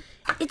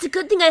 It's a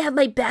good thing I have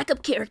my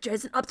backup character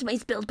as an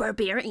optimized build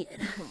barbarian.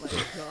 Oh my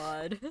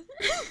god.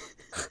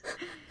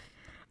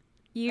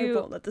 I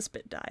won't let the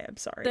spit die. I'm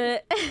sorry.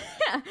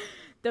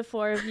 The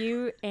four of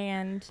you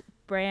and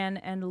Bran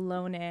and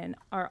Lonan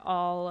are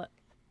all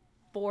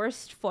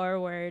forced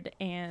forward,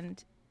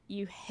 and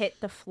you hit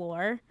the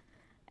floor,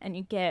 and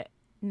you get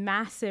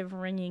massive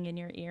ringing in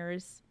your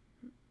ears.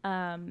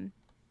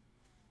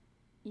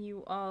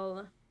 You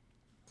all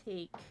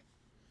take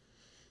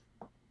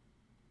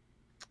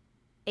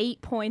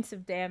 8 points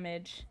of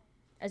damage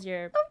as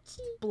you're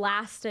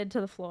blasted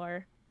to the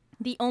floor.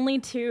 The only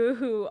two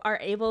who are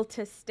able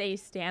to stay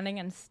standing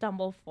and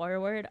stumble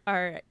forward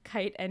are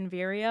Kite and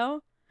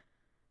Vireo.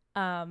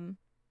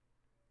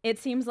 It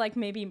seems like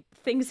maybe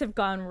things have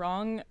gone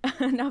wrong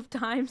enough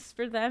times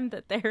for them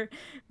that they're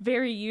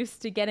very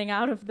used to getting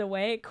out of the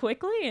way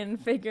quickly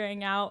and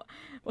figuring out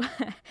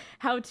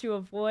how to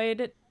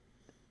avoid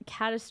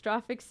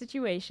catastrophic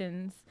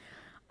situations.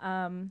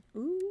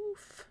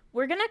 Oof.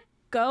 We're gonna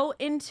go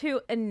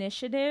into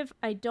initiative.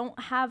 I don't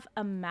have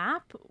a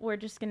map. We're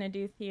just gonna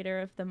do theater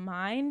of the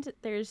mind.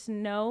 There's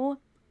no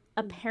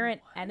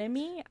apparent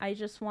enemy. I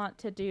just want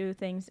to do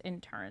things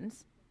in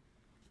turns.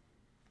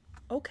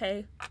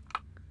 Okay.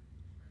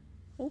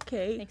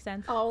 Okay. Makes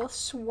sense. I'll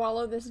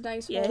swallow this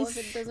dice roll if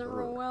it doesn't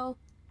roll well.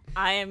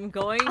 I am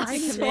going to I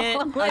commit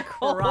swallow a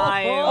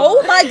crime.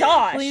 Oh my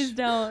gosh! Please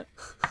don't.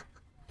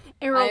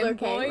 It rolled I'm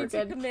okay. going We're to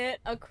good. commit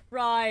a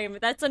crime.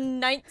 That's a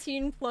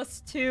 19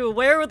 plus 2.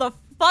 Where the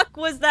fuck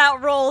was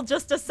that roll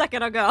just a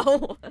second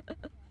ago?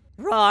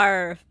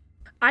 Rar.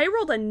 I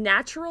rolled a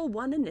natural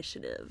 1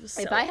 initiative.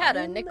 So If I had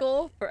a I'm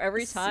nickel for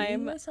every seeing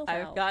time myself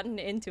I've out. gotten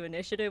into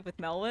initiative with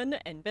Melwyn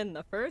and been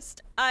the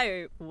first,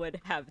 I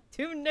would have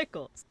 2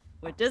 nickels,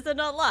 which isn't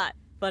a lot,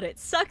 but it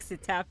sucks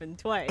it's happened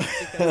twice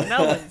because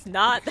Melwyn's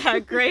not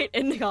that great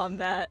in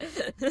combat.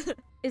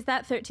 Is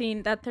that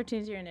 13? That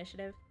 13 is your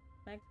initiative,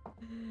 Meg?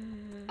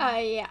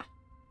 Yeah.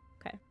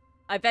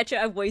 I bet you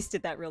I've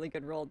wasted that really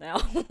good roll now.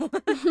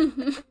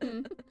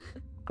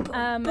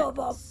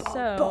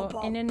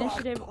 So in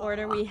initiative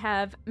order, we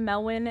have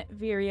Melwyn,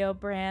 Vireo,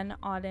 Bran,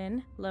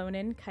 Auden,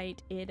 Lonan,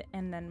 Kite, Id,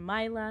 and then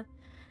Mila.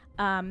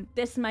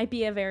 This might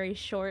be a very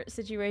short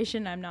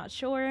situation, I'm not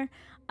sure.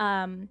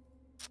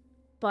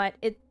 But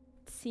it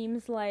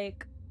seems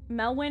like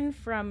Melwyn,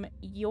 from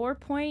your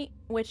point,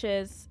 which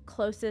is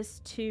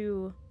closest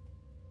to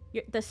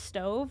the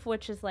stove,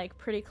 which is like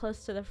pretty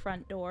close to the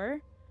front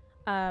door,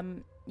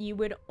 you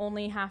would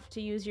only have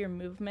to use your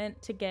movement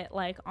to get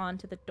like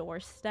onto the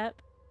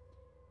doorstep.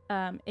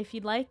 If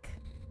you'd like,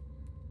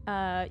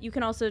 you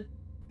can also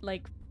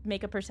like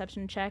make a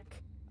perception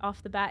check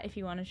off the bat if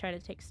you want to try to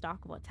take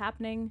stock of what's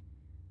happening.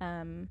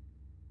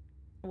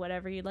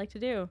 Whatever you'd like to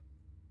do.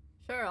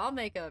 Sure, I'll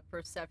make a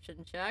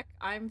perception check.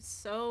 I'm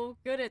so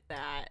good at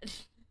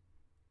that.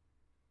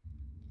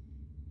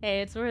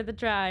 Hey, it's worth a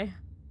try.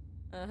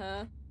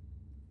 Uh-huh.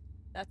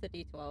 That's a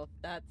D12.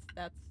 That's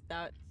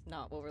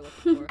not what we're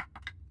looking for.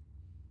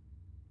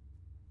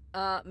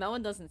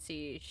 Melwyn doesn't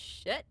see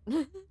shit.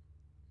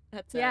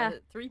 That's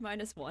 3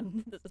 minus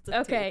 1. That's a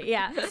Okay, 2.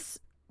 yeah.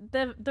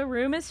 The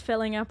room is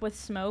filling up with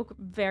smoke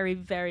very,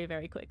 very,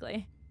 very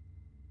quickly.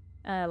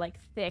 Like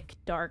thick,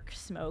 dark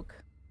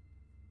smoke.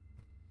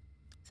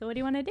 So what do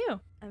you want to do?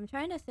 I'm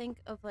trying to think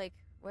of like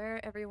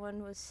where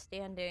everyone was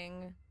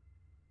standing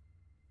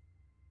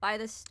by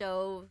the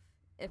stove.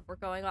 If we're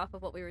going off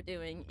of what we were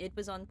doing, it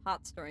was on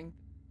pot stirring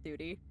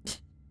duty.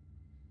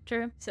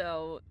 True.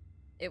 So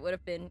it would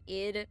have been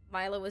Id.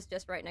 Mila was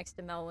just right next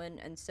to Melwyn,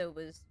 and so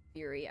was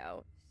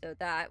Vireo. So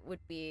that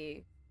would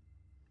be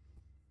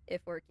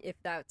if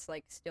that's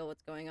like still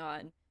what's going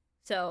on.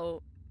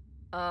 So,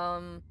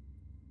 I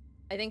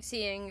think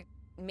seeing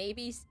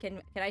maybe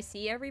can I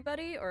see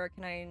everybody or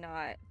can I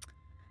not?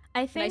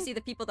 I Can think I see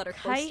the people that are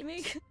close to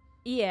me?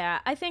 Yeah,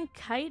 I think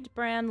Kite,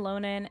 Bran,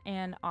 Lonan,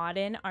 and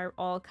Auden are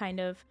all kind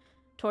of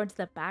towards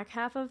the back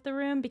half of the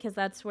room because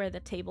that's where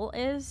the table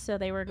is. So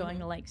they were going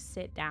to like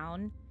sit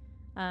down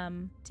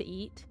to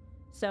eat.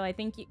 So I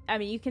think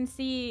you can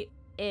see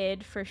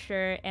Id for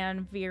sure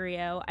and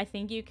Virio. I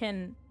think you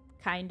can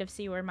kind of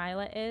see where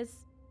Mila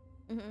is.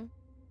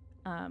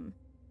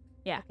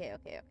 Yeah.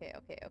 Okay.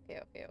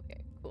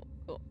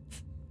 Cool.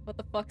 What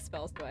the fuck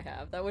spells do I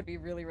have? That would be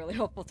really, really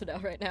helpful to know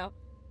right now.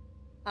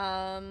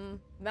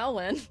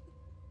 Melwyn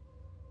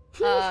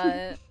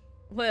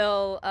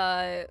will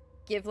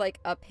give like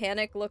a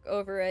panic look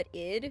over at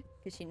Id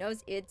because she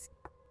knows Id's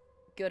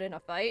good in a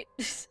fight.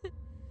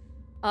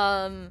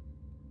 And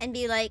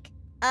be like,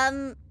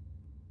 help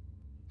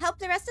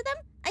the rest of them,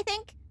 I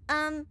think.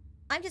 I'm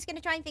just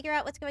gonna try and figure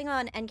out what's going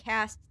on and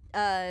cast,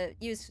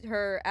 use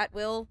her at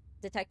will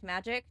detect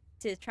magic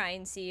to try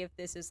and see if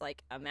this is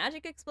like a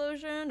magic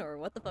explosion or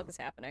what the fuck is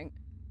happening.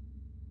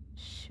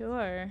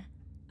 Sure.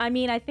 I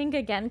mean, I think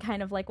again,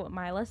 kind of like what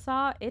Mila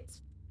saw.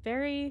 It's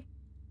very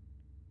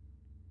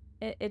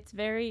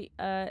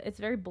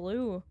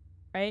blue,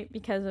 right?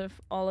 Because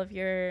of all of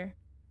your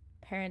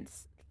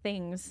parents'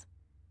 things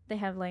they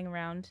have laying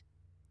around.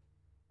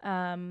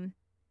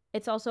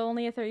 It's also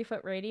only a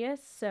 30-foot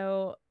radius,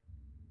 so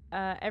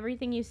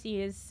everything you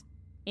see is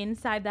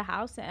inside the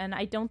house, and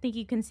I don't think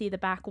you can see the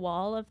back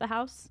wall of the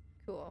house.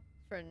 Cool.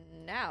 For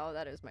now,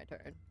 that is my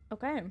turn.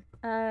 Okay.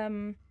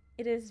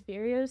 It is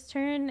Virio's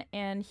turn,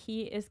 and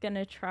he is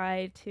gonna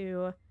try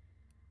to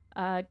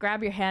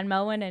grab your hand,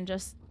 Melwyn, and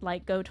just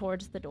like go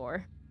towards the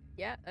door.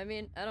 Yeah, I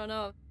mean, I don't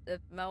know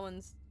if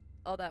Melwyn's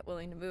all that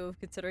willing to move,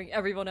 considering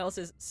everyone else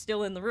is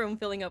still in the room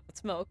filling up with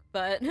smoke,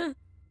 but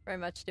very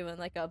much doing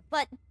like a,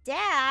 but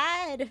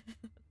Dad!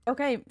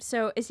 Okay,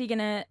 so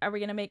are we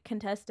gonna make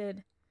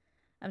contested,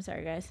 I'm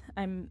sorry guys,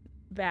 I'm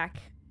back,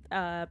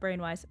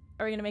 brain-wise.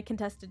 Are we gonna make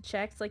contested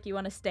checks, like you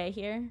want to stay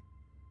here?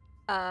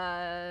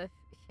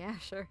 Yeah,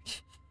 sure.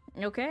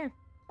 Okay.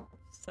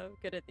 So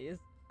good at these.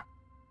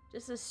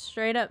 Just a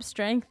straight up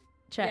strength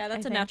check. Yeah,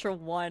 that's a natural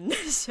 1,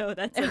 so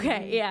that's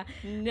okay. Yeah,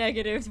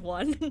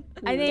 -1.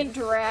 I think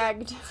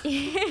dragged.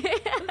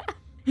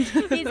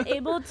 He's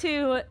able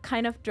to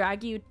kind of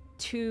drag you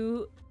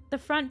to the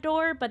front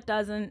door, but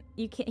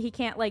he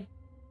can't like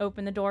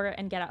open the door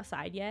and get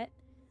outside yet.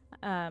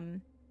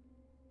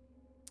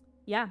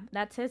 Yeah,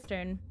 that's his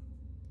turn.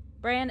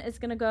 Bran is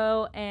gonna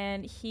go,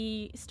 and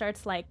he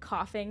starts like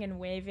coughing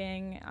and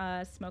waving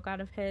smoke out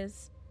of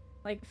his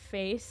like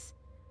face,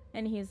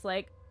 and he's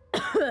like,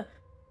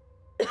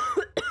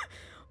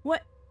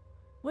 what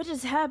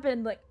just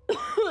happened? Like,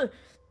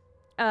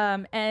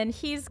 and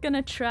he's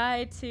gonna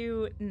try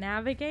to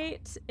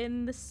navigate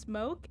in the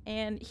smoke,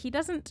 and he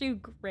doesn't do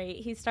great.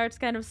 He starts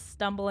kind of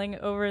stumbling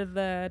over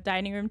the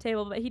dining room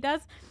table, but he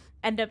does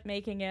end up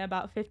making it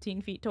about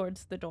 15 feet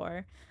towards the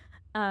door.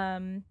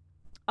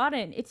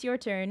 Auden, it's your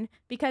turn.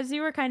 Because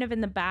you were kind of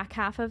in the back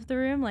half of the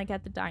room, like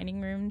at the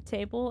dining room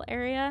table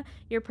area,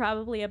 you're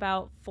probably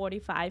about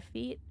 45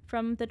 feet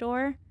from the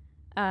door.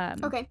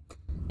 Okay.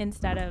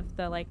 Instead of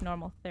the like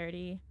normal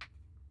 30.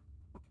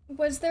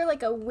 Was there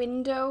like a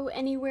window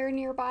anywhere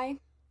nearby?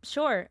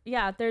 Sure.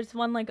 Yeah, there's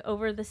one like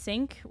over the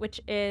sink,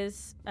 which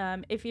is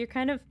if you're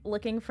kind of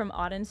looking from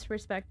Auden's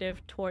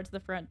perspective towards the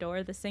front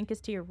door, the sink is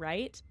to your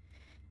right.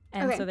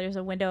 And so there's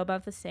a window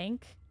above the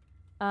sink.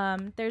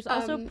 There's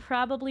also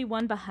probably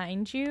one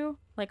behind you,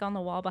 like on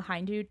the wall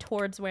behind you,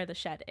 towards where the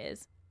shed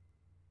is.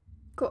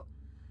 Cool.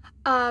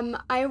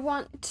 I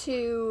want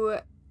to,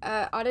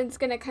 Auden's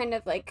gonna kind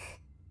of like,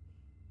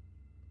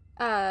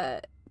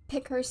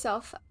 pick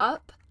herself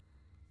up,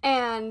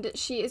 and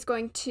she is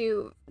going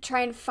to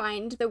try and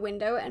find the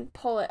window and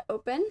pull it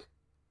open.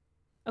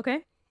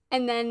 Okay.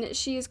 And then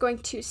she is going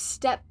to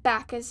step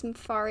back as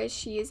far as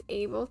she is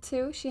able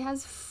to. She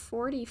has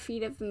 40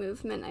 feet of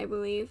movement, I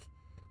believe.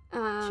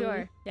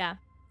 Sure, yeah.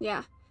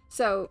 Yeah.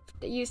 So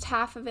used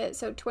half of it,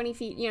 so 20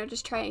 feet,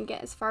 just try and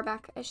get as far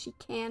back as she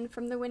can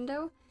from the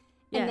window.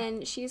 And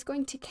then she's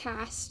going to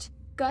cast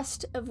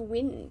Gust of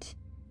Wind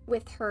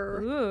with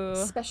her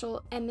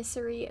special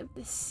Emissary of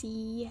the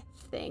Sea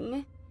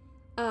thing.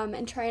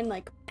 And try and,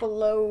 like,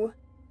 blow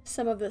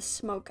some of the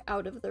smoke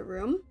out of the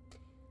room.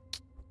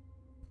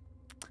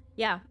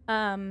 Yeah.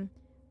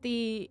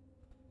 The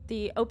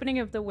opening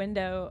of the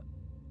window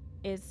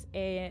is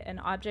an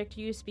object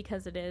use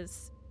because it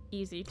is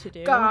easy to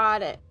do.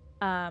 Got it.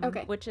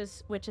 Okay. Which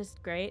is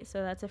great.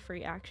 So that's a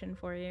free action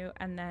for you.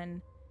 And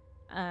then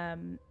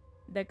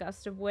the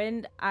Gust of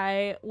Wind,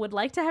 I would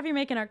like to have you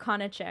make an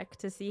Arcana check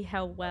to see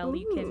how well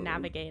you can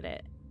navigate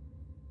it.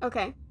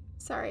 Okay.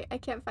 Sorry, I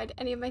can't find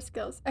any of my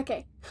skills.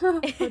 Okay. Oh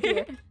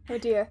dear. Oh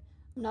dear.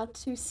 I'm not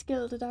too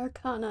skilled at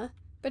Arcana.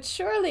 But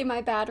surely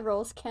my bad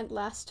rolls can't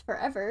last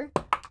forever.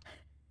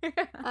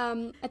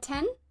 A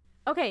 10?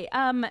 Okay,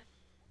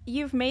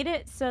 you've made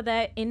it so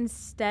that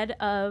instead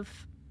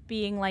of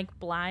being like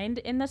blind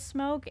in the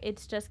smoke,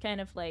 it's just kind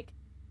of like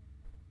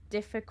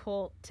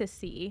difficult to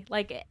see.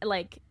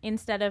 Like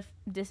instead of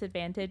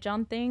disadvantage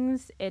on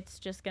things, it's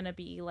just gonna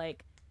be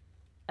like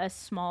a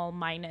small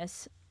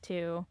minus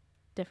to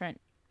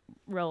different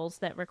rolls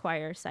that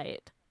require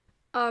sight.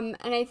 And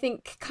I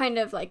think kind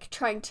of like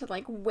trying to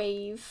like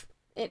wave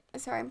it.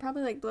 Sorry, I'm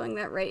probably like blowing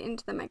that right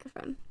into the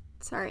microphone.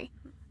 Sorry.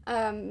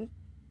 And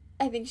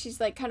I think she's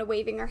like kind of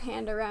waving her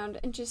hand around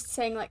and just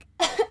saying like,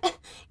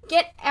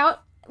 get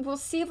out. We'll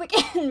see if we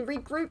can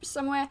regroup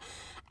somewhere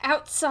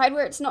outside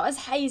where it's not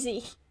as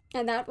hazy.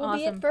 And that will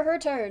be it for her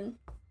turn.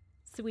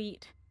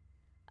 Sweet.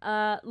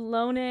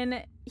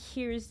 Lonan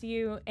hears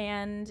you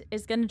and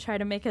is going to try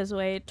to make his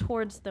way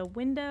towards the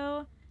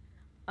window.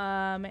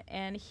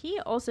 And he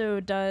also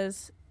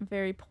does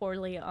very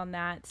poorly on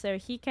that. So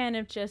he kind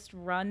of just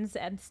runs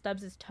and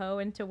stubs his toe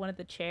into one of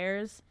the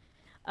chairs,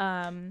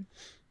 and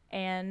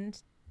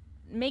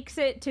makes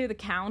it to the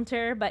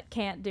counter, but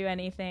can't do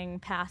anything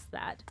past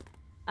that.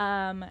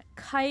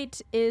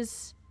 Kite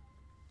is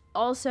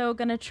also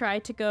gonna try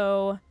to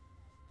go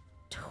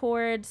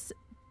towards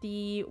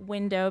the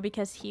window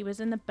because he was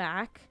in the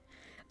back,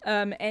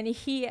 and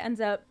he ends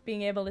up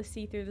being able to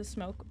see through the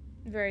smoke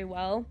very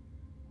well,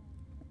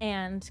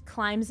 and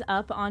climbs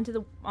up onto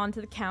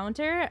the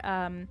counter,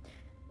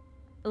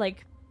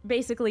 like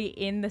basically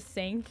in the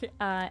sink,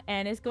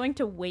 and is going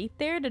to wait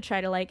there to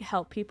try to like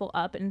help people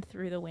up and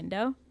through the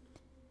window,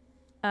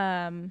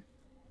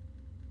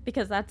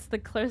 because that's the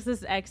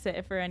closest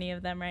exit for any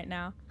of them right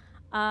now.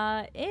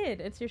 Id,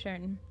 it's your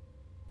turn.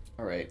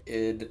 All right,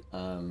 Id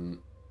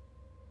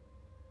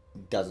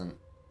doesn't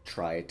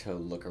try to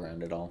look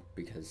around at all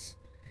because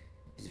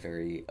he's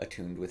very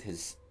attuned with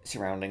his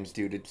surroundings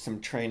due to some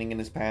training in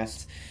his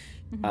past.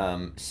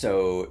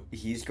 So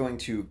he's going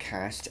to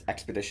cast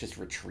Expeditious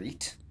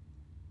Retreat,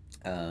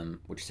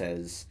 which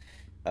says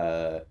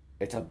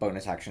it's a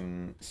bonus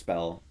action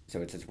spell.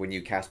 So it says when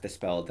you cast the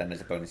spell, then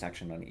as a bonus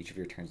action on each of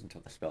your turns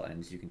until the spell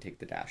ends, you can take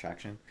the dash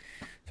action.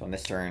 So on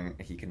this turn,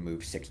 he can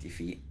move 60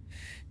 feet.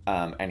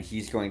 And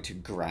he's going to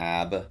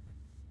grab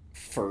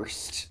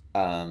first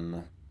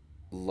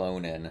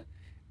Lonan,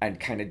 and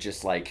kind of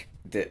just like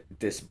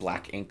this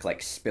black ink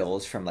like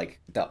spills from like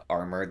the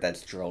armor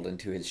that's drilled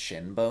into his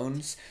shin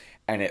bones,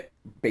 and it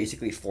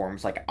basically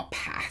forms like a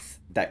path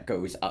that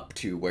goes up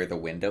to where the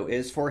window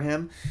is for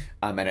him,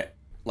 and it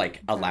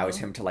like allows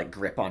him to like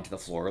grip onto the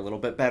floor a little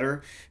bit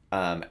better,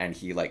 and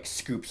he like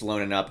scoops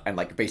Lonan up and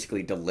like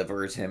basically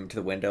delivers him to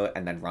the window,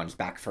 and then runs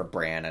back for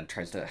Bran and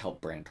tries to help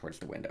Bran towards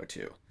the window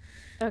too.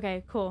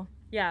 Okay, cool.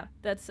 Yeah,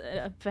 that's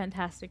a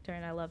fantastic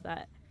turn. I love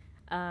that.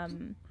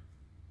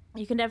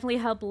 You can definitely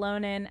help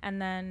Lonan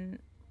and then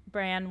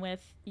Bran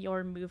with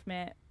your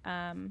movement.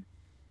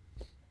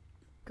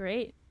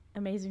 Great.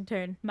 Amazing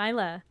turn.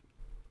 Myla.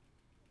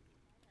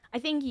 I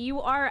think you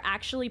are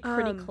actually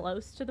pretty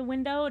close to the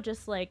window,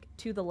 just like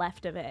to the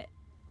left of it.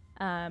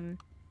 Kind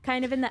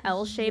of in the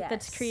L shape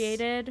that's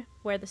created,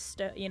 where the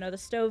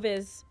stove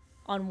is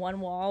on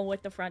one wall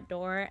with the front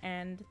door,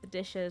 and the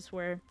dishes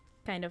were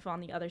kind of on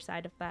the other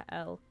side of that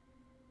L.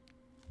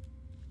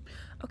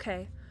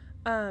 Okay.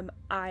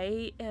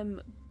 I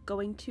am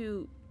going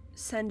to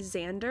send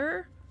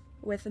Xander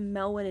with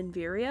Melwyn and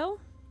Virio.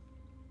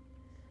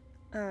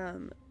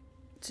 To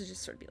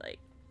just sort of be like,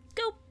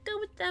 go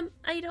with them.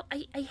 I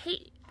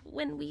hate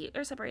when we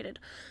are separated.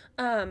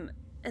 And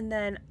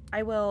then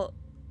I will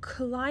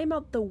climb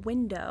out the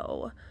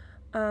window.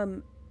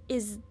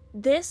 Is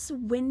this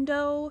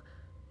window,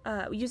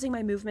 using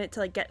my movement to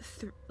like get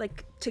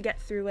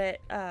through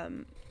it,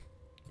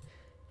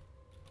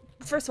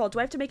 first of all, do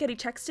I have to make any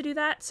checks to do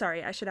that?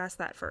 Sorry, I should ask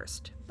that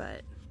first,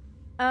 but...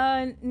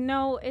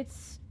 No,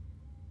 it's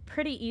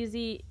pretty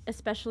easy,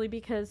 especially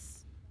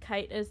because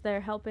Kite is there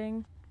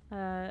helping,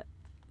 that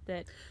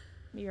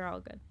you're all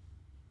good.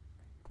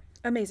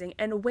 Amazing.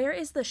 And where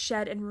is the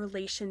shed in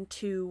relation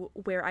to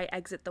where I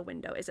exit the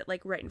window? Is it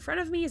like right in front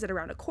of me? Is it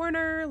around a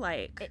corner?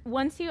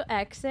 Once you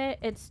exit,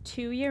 it's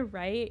to your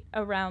right,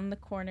 around the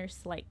corner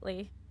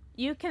slightly.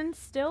 You can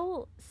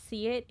still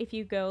see it if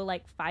you go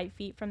like 5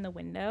 feet from the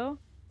window.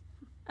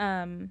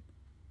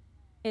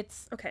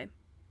 It's okay.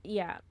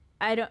 Yeah,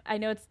 I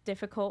know it's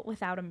difficult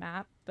without a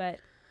map, but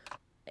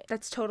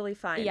that's totally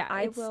fine. Yeah,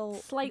 I it's will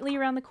slightly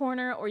around the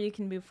corner, or you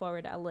can move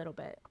forward a little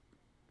bit.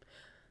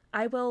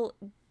 I will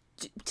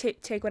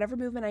take whatever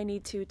movement I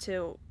need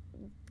to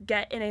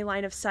get in a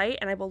line of sight,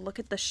 and I will look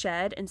at the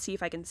shed and see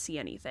if I can see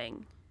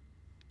anything.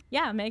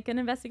 Yeah, make an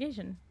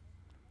investigation.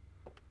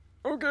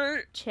 Okay.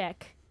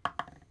 Check.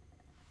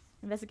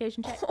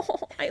 Investigation check. Oh,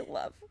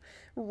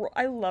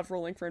 I love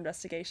rolling for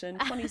investigation.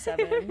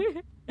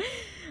 27.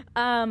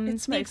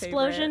 It's the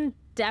explosion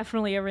favorite.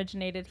 Definitely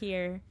originated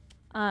here.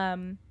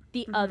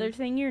 The other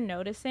thing you're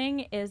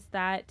noticing is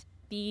that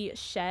the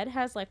shed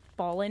has like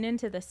fallen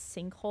into the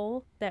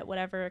sinkhole that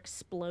whatever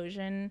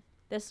explosion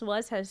this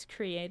was has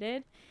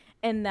created,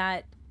 and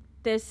that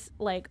this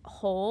like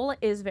hole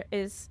is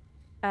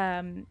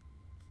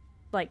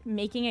like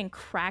making and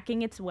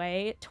cracking its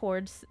way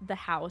towards the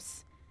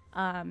house.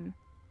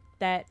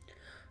 That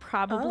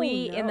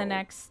probably in the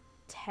next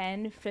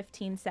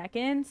 10-15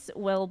 seconds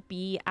will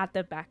be at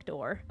the back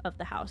door of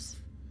the house.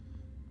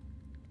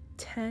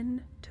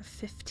 10 to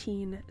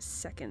 15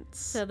 seconds.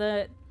 So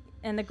the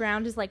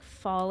ground is like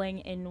falling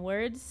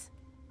inwards,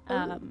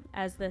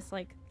 as this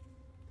like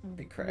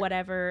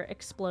whatever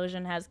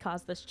explosion has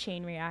caused this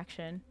chain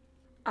reaction.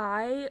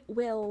 I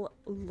will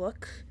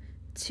look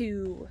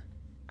to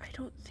I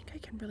don't think I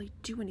can really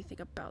do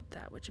anything about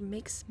that, which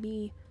makes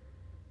me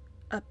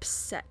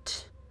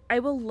upset. I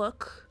will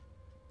look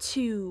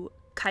to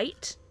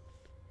Kite,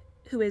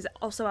 who is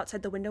also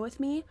outside the window with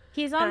me.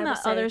 He's on the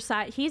other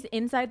side. He's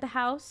inside the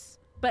house,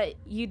 but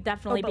you'd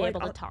definitely be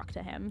able to talk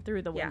to him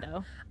through the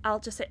window.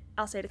 I'll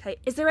say to Kite,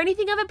 is there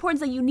anything of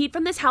importance that you need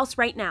from this house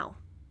right now?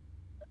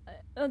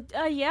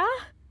 Yeah?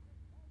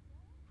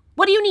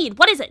 What do you need?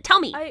 What is it? Tell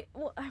me. I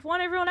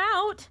want everyone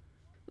out.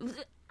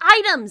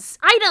 Items!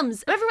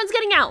 Everyone's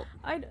getting out.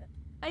 I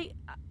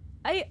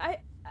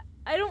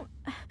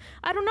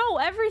don't know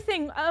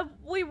everything.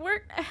 We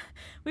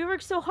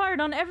work so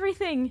hard on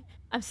everything.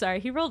 I'm sorry,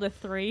 he rolled a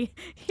 3.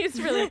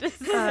 He's really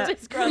disgruntled.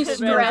 He's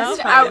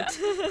stressed out.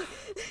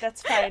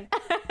 That's fine.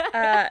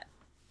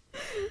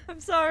 I'm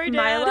sorry,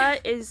 Dad.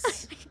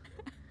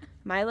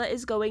 Mila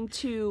is going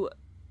to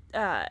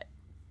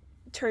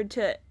turn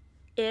to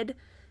Id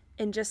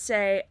and just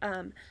say,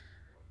 the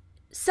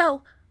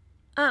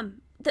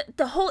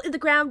hole in the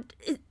ground,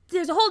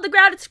 there's a hole in the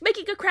ground, it's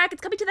making a crack,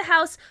 it's coming to the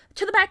house,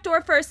 to the back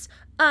door first.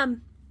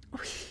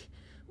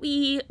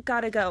 We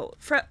gotta go.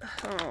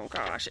 Oh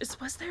gosh,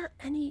 was there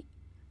any...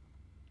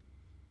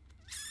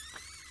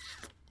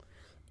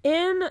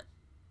 I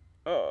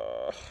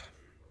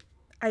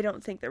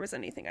don't think there was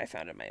anything I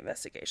found in my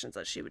investigations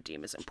that she would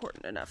deem as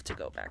important enough to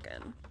go back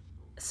in.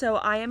 So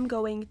I am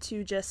going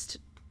to just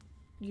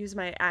use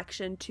my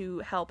action to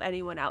help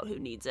anyone out who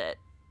needs it.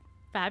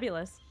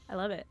 Fabulous. I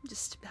love it.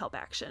 Just help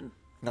action.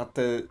 Not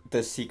the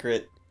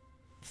secret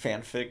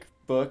fanfic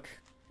book.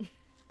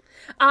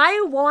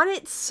 I want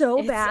it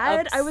so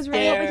bad. I was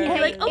really hoping he'd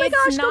be like, "Oh my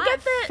gosh, go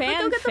get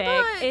the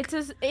book."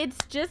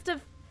 It's just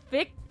a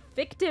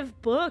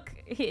fictive book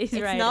he's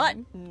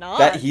writing. It's not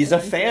that he's a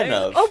fan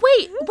of. Oh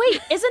wait,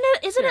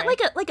 isn't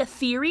it like a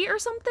theory or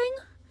something?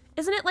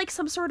 Isn't it like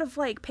some sort of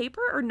like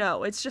paper or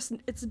no? It's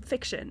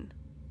fiction.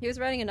 He was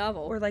writing a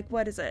novel. Or like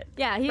what is it?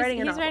 Yeah, he's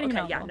writing a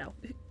novel. Yeah, no.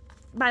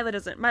 Mila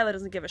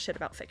doesn't give a shit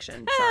about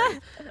fiction. Sorry.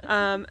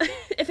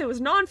 If it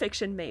was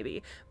nonfiction,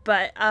 maybe.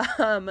 But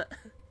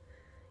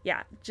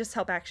yeah, just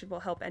help action will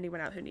help anyone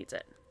out who needs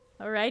it.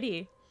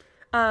 Alrighty.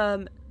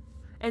 And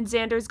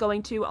Xander's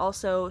going to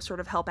also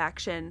sort of help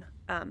action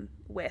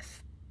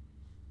with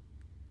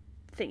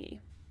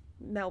Thingy,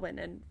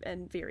 Melwyn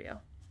and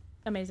Virio.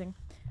 Amazing.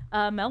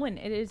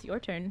 Melwyn, it is your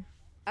turn.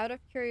 Out of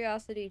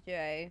curiosity,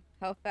 Jay,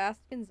 how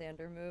fast can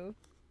Xander move?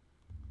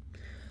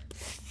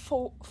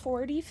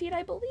 40 feet,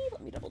 I believe.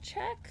 Let me double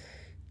check.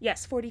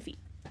 Yes, 40 feet.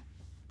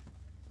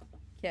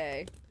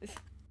 Okay.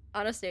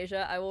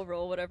 Anastasia, I will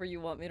roll whatever you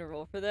want me to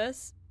roll for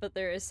this, but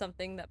there is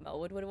something that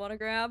Melwood would want to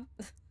grab.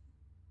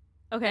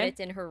 Okay. And it's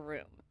in her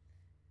room.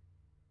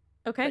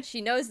 Okay. But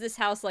she knows this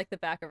house like the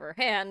back of her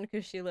hand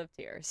because she lived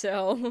here,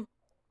 so...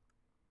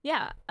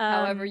 Yeah.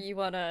 However you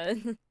want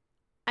to...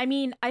 I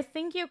mean, I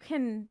think you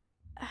can...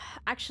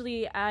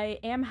 Actually, I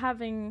am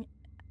having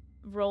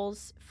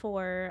rolls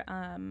for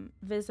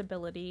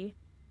visibility,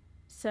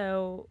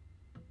 so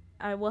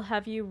I will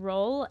have you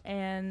roll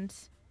and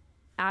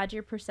add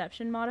your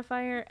perception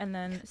modifier and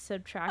then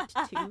subtract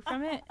 2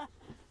 from it.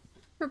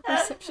 Her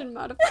perception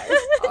modifier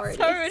is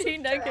already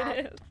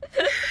negative.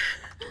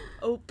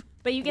 Oh,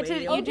 but you get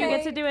to you do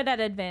get to do it at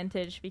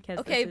advantage because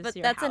okay, this is but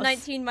your that's house. a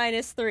 19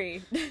 minus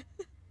 3.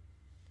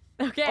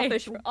 Okay,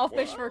 I'll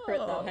fish for a crit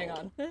though. Hang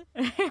on.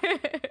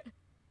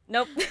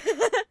 Nope.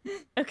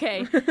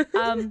 Okay.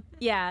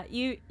 Yeah,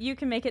 you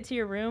can make it to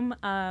your room.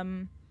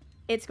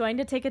 It's going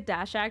to take a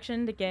dash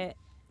action to get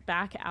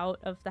back out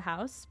of the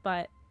house,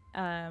 but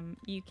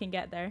you can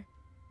get there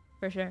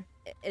for sure.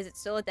 Is it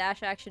still a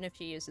dash action if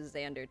she uses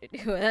Xander to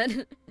do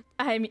it?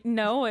 I mean,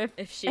 no,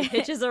 if she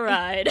hitches a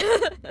ride.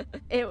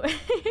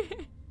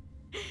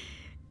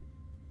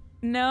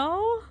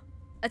 No?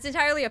 That's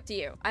entirely up to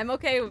you. I'm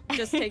okay with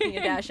just taking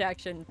a dash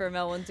action for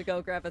Melwyn to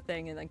go grab a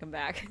thing and then come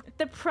back.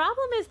 The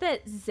problem is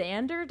that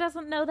Xander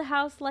doesn't know the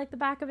house like the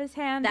back of his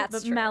hand,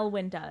 but true.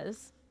 Melwyn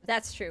does.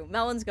 That's true.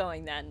 Melwyn's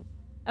going then.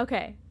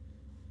 Okay.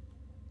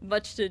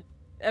 Much to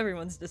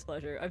everyone's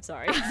displeasure. I'm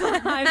sorry.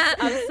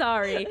 I'm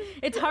sorry.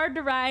 It's hard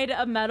to ride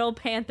a metal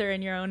panther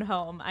in your own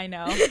home. I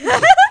know. I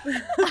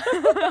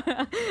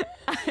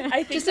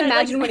think just that,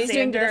 imagine like, what he's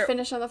doing to Xander- the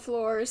finish on the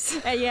floors.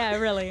 Yeah,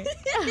 really.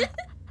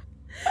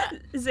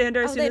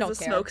 Xander, as soon as don't the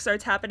care. smoke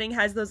starts happening,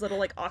 has those little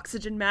like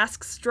oxygen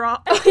masks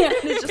drop. And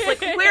it's just like,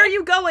 where are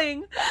you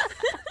going?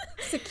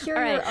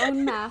 Secure your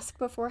own mask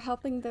before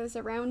helping those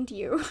around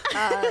you.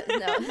 No.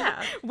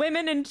 Yeah.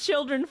 Women and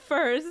children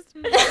first.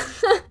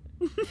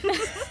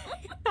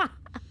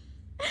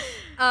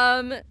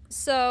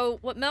 So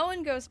what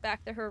Melwyn goes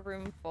back to her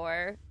room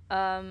for,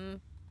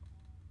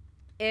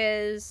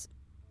 is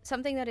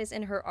something that is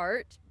in her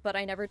art, but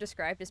I never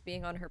described as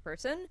being on her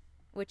person,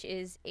 which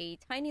is a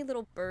tiny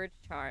little bird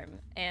charm,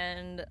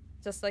 and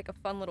just like a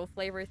fun little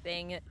flavor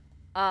thing.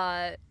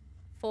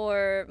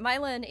 For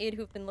Mila and Id,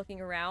 who've been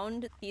looking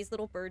around, these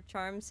little bird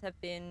charms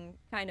have been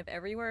kind of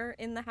everywhere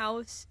in the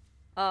house,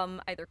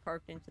 either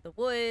carved into the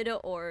wood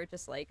or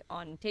just like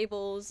on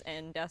tables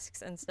and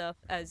desks and stuff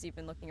as you've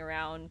been looking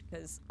around,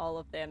 because all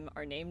of them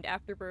are named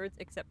after birds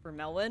except for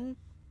Melwyn.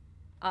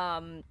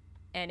 And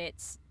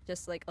it's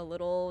just like a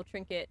little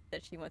trinket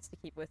that she wants to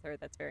keep with her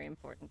that's very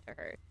important to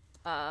her.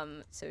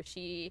 So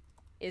she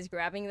is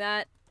grabbing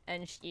that,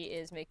 and she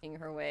is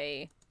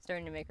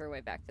starting to make her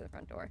way back to the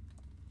front door.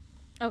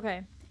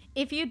 Okay.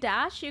 If you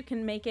dash, you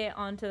can make it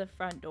onto the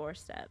front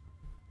doorstep.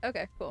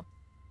 Okay, cool.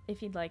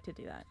 If you'd like to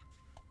do that.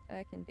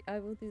 I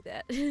will do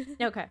that.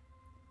 Okay.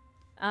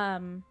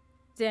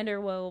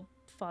 Xander will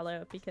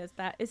follow because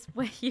that is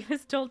what he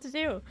was told to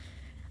do.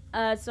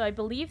 So I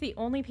believe the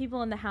only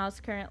people in the house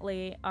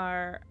currently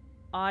are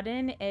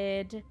Auden,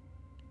 Id,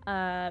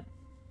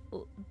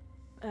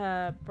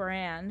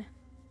 Bran,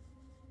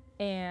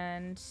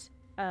 and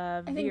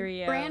I think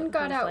Virio. Bran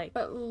got out, like...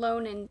 but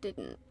Lonan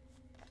didn't.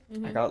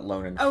 I got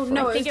Lonan. Oh,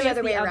 no, I it think was the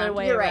other way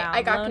around. You're right,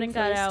 I got Lonan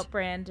got confused. out,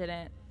 Bran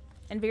didn't.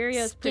 And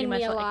Virio's pretty Skin much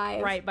me like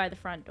alive. right by the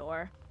front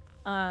door.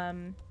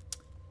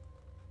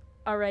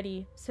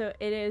 Alrighty, so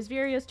it is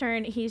Virio's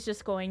turn. He's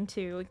just going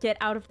to get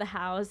out of the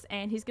house,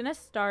 and he's gonna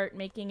start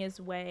making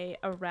his way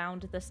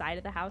around the side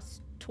of the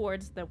house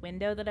towards the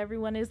window that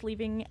everyone is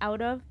leaving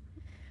out of.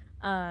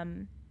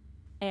 And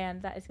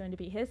that is going to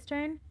be his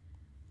turn.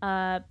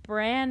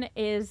 Bran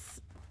is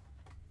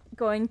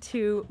going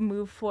to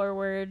move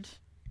forward.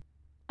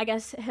 I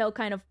guess he'll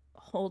kind of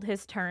hold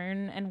his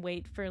turn and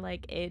wait for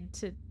like Id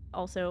to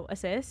also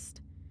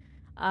assist.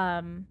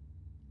 Auden,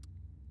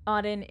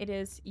 it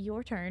is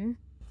your turn.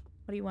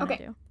 What do you want to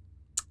do?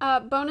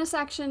 Bonus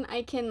action,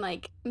 I can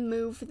like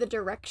move the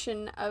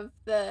direction of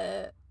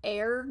the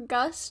air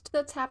gust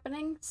that's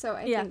happening. So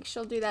I think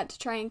she'll do that to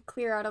try and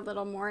clear out a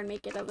little more and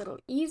make it a little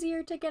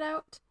easier to get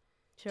out.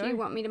 Sure. Do you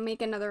want me to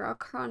make another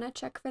Arcana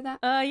check for that?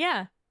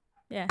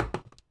 Yeah.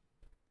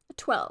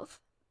 12.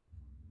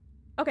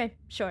 Okay,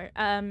 sure.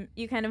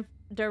 You kind of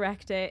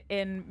direct it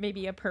in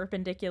maybe a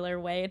perpendicular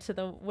way to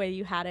the way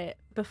you had it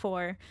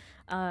before.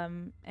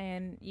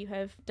 And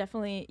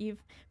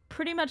you've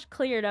pretty much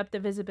cleared up the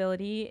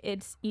visibility.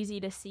 It's easy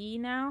to see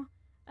now.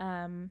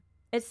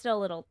 It's still a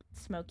little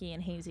smoky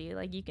and hazy.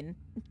 Like you can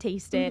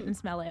taste it and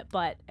smell it,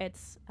 but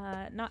it's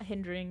not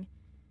hindering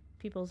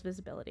people's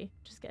visibility,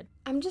 which is good.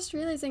 I'm just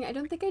realizing I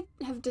don't think I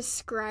have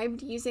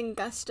described using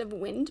gust of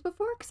wind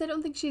before because I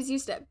don't think she's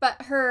used it.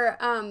 But her,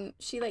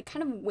 she like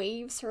kind of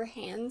waves her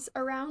hands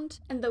around,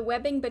 and the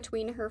webbing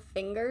between her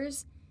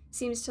fingers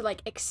seems to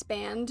like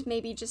expand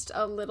maybe just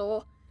a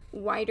little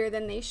wider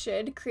than they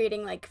should,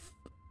 creating like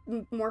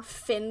more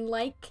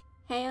fin-like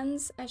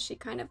hands as she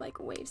kind of like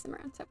waves them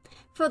around. So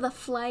for the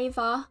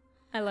flavor,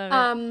 I love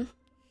it.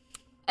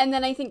 And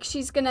then I think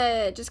she's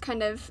gonna just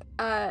kind of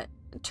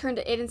turn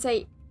to Id and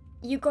say,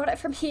 "You got it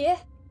from here?"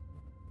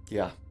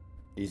 Yeah,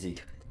 easy.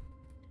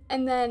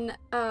 And then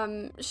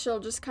she'll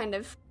just kind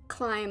of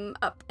climb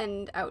up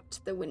and out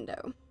the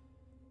window.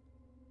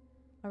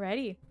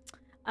 Alrighty.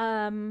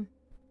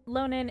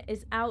 Lonan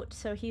is out,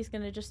 so he's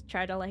gonna just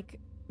try to like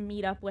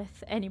meet up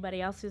with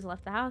anybody else who's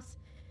left the house.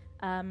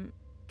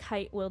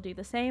 Kite will do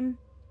the same.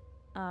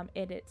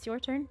 It's your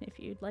turn if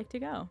you'd like to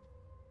go.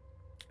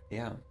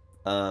 Yeah.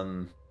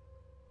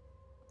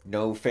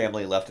 No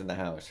family left in the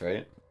house,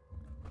 right?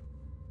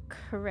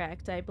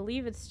 Correct. I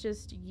believe it's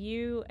just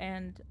you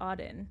and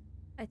Auden.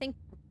 I think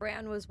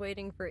Bran was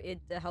waiting for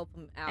Id to help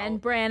him out. And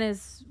Bran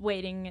is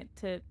waiting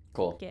to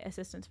Cool. get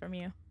assistance from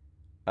you.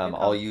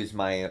 I'll use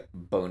my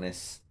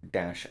bonus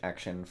dash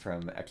action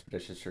from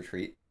Expeditious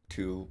Retreat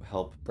to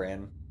help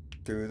Bran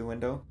through the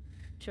window.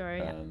 Sure,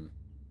 yeah.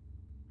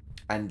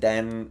 And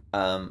then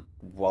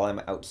while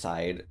I'm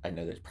outside, I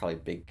know there's probably a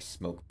big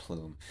smoke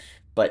plume,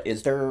 but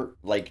is there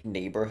like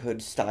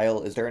neighborhood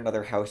style? Is there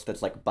another house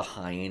that's like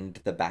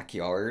behind the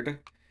backyard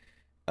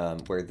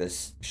where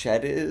this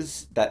shed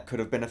is that could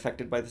have been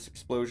affected by this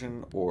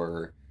explosion,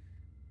 or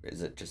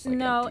is it just like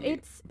empty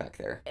it's back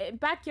there?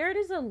 Backyard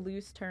is a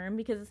loose term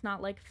because it's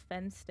not like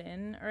fenced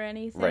in or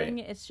anything. Right.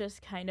 It's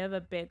just kind of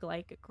a big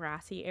like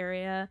grassy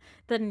area.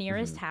 The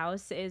nearest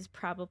house is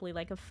probably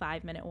like a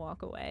 5-minute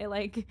walk away.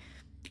 Like,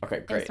 okay,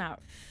 great. It's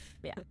not.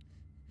 Yeah.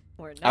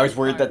 I was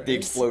worried that the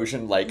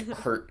explosion like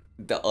hurt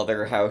the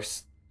other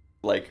house,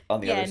 like on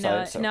the other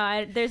side. So.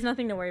 There's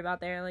nothing to worry about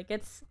there. Like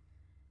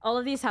all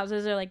of these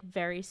houses are like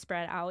very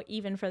spread out,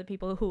 even for the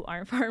people who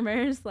aren't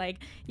farmers. Like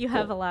you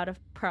have a lot of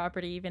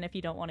property, even if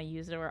you don't want to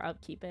use it or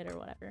upkeep it or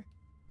whatever.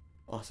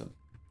 Awesome.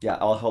 Yeah,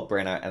 I'll help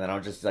Bran out, and then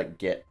I'll just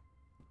like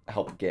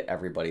help get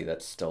everybody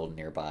that's still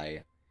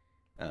nearby,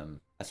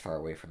 as far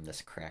away from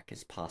this crack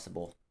as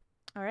possible.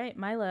 All right,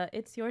 Mila,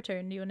 it's your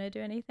turn. Do you want to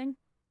do anything?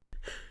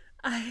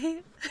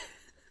 I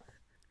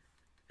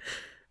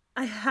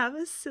have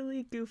a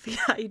silly, goofy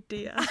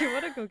idea. You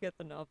want to go get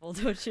the novel,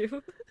 don't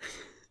you?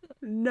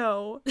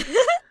 No.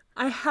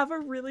 I have a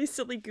really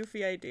silly,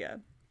 goofy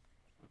idea.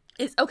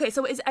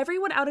 So is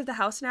everyone out of the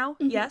house now?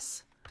 Mm-hmm.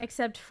 Yes?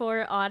 Except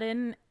for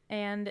Auden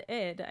and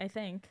Id, I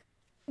think.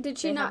 Did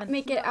she not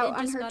make it out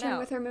on her turn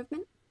with her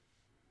movement?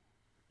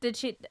 Did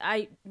she?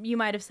 You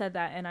might have said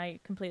that, and I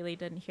completely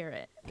didn't hear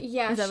it.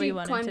 Yeah, she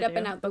climbed up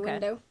and out the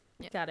window.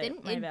 Yeah. Got it.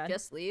 Didn't My bad.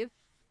 just leave?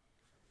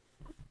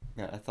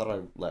 Yeah, I thought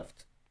I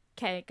left.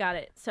 Okay, got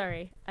it.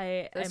 Sorry,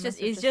 It's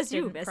just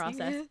you,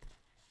 Misty.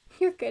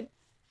 You're good.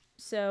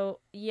 So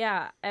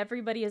yeah,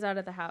 everybody is out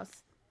of the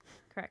house.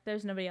 Correct.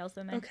 There's nobody else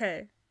in there.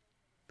 Okay.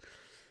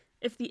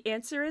 If the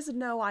answer is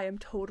no, I am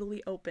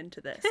totally open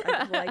to this.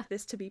 I would like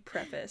this to be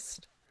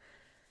prefaced.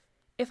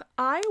 If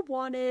I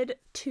wanted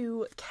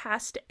to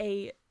cast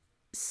a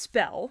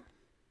spell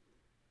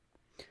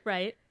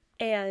Right.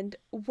 and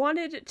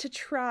wanted to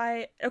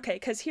try, okay,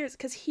 because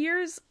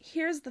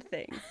here's the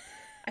thing.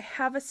 I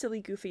have a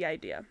silly goofy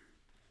idea.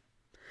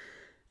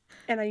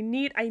 And I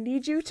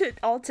need you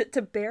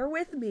to bear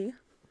with me.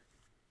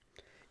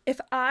 If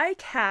I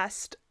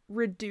cast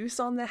reduce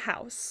on the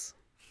house,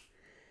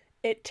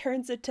 it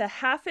turns it to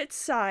half its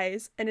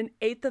size and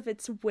 1/8 of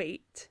its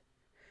weight,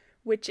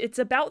 which it's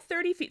about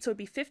 30 feet, so it'd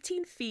be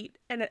 15 feet.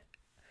 And it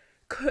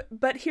could,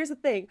 but here's the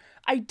thing.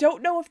 I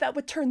don't know if that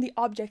would turn the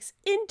objects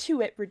into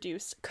it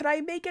reduced. Could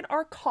I make an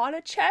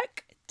Arcana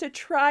check to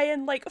try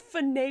and like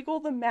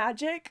finagle the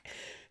magic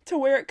to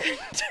where it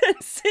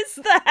condenses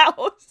the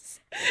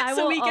house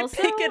so we can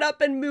pick it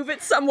up and move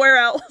it somewhere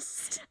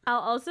else? I'll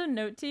also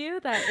note to you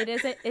that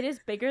it is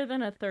bigger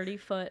than a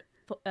 30-foot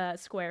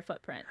square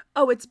footprint.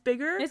 Oh, it's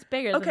bigger? It's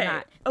bigger than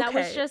that. That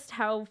was Okay. just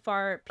how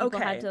far people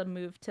had Okay. to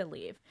move to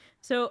leave.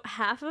 So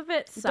half of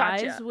its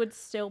size Gotcha. would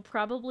still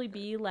probably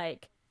be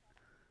like,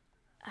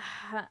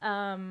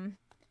 I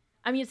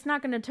mean, it's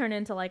not going to turn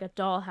into like a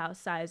dollhouse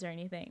size or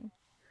anything.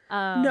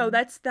 No,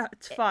 that's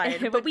fine.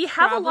 it But would we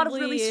have a lot of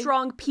really probably-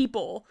 strong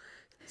people.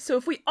 So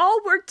if we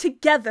all work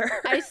together,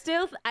 I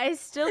still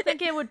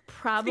think it would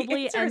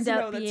probably answer is end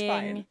no, up that's being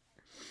fine.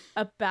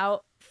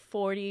 about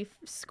 40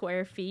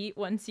 square feet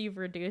once you've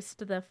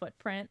reduced the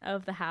footprint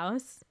of the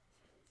house.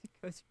 It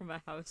goes from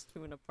a house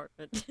to an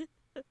apartment.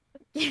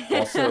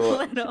 Also-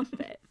 a little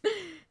bit.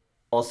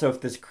 Also,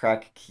 if this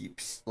crack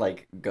keeps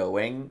like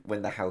going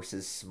when the house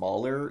is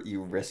smaller,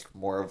 you risk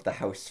more of the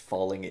house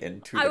falling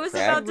into the I was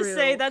crack. about to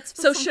say that's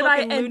so some should I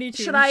fucking Looney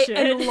Tunes should I shit.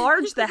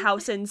 enlarge the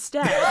house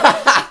instead?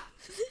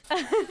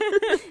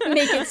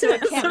 Make it so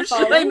it can't So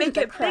fall should I into make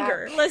the it crack.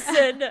 bigger?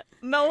 Listen,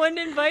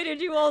 Melwyn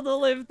invited you all to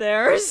live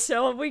there,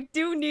 so we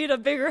do need a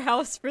bigger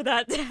house for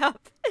that to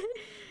happen.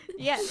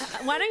 Yeah,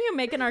 why don't you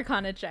make an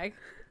Arcana check?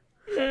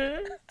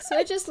 So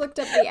I just looked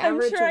up the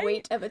average trying-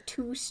 weight of a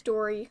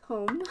 2-story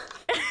home.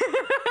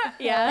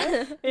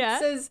 Yeah, It yeah.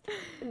 says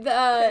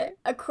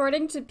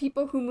according to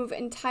people who move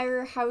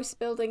entire house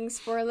buildings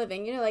for a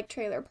living, you know, like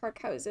trailer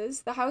park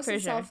houses, the house For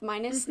itself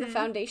minus the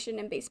foundation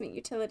and basement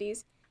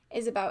utilities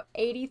is about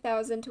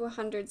 80,000 to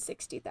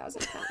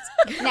 160,000 pounds.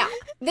 Now,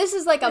 this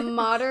is like a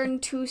modern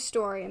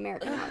 2-story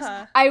American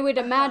house. I would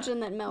imagine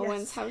that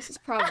Melwyn's house is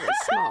probably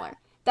smaller.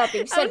 That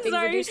being said, I'm being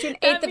sorry, reduced to an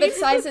that eighth of its means-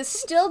 size is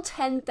still It would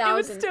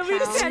 10,000 still be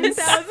pounds.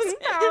 10,000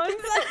 pounds.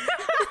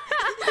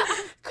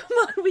 Come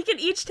on, we can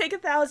each take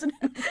 1,000.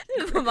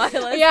 Mila,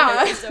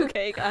 Yeah. it's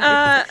okay,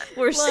 guys.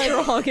 We're Look.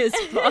 strong as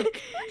fuck.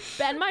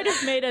 Ben might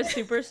have made a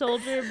super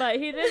soldier, but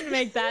he didn't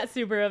make that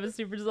super of a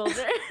super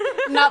soldier.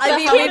 Not I the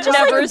mean, hell we've just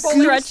never like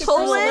bowling stretched super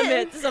the soldier.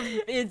 limits of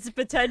its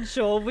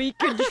potential. We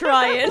can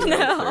try it I'm curious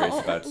now.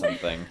 about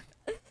something.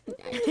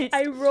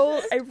 I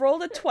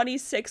rolled a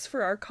 26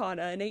 for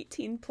Arcana, an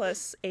 18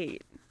 plus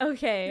 8.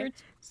 Okay,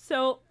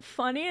 so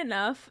funny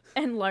enough,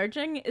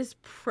 enlarging is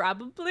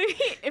probably,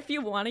 if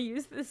you want to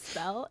use this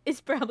spell,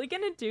 is probably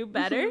going to do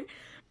better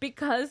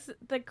because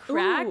the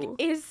crack Ooh.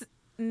 is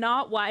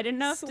not wide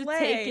enough to Slay.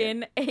 take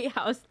in a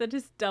house that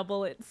is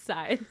double its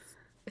size.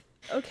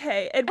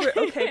 Okay,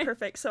 okay,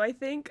 perfect. So I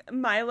think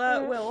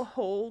Mila will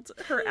hold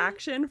her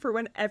action for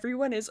when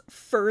everyone is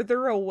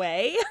further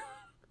away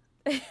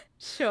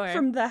Sure.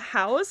 from the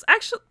house.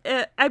 Actually,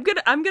 I'm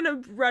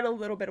gonna run a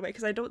little bit away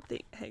because I don't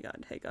think. Hang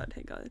on.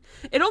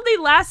 It only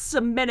lasts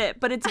a minute,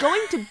 but it's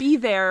going to be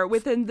there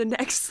within the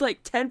next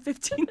like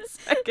 10-15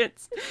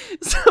 seconds.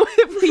 So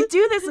if we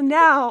do this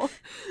now,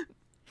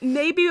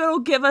 maybe it'll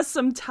give us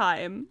some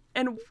time,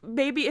 and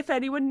maybe if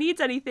anyone needs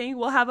anything,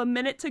 we'll have a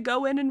minute to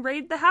go in and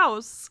raid the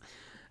house.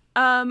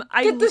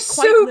 I Get the quite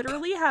soup!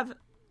 literally have.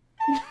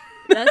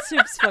 That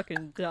soup's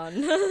fucking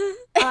done.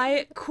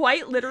 I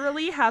quite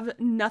literally have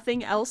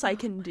nothing else I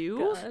can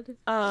do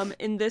God.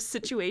 in this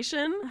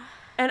situation,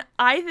 and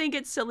I think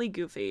it's silly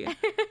goofy.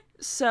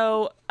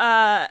 So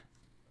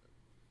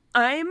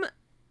I'm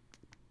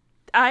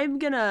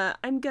gonna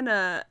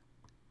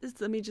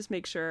let me just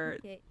make sure.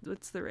 Okay.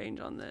 What's the range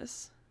on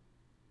this?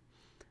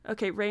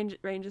 Okay, range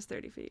is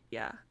 30 feet.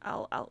 Yeah,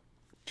 I'll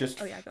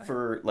Just Oh, yeah, go ahead.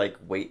 for like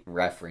weight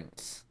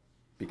reference,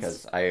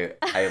 because I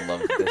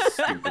love this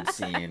stupid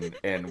scene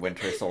in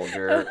Winter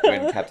Soldier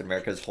when Captain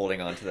America's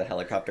holding onto the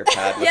helicopter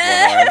pad with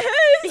one arm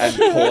and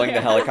pulling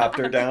the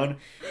helicopter down.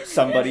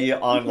 Somebody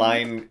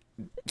online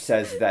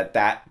says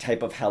that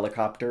type of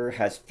helicopter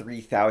has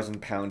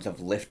 3,000 pounds of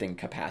lifting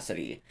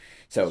capacity.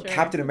 So Sure.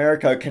 Captain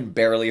America can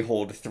barely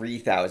hold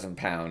 3,000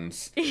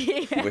 pounds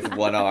with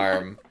one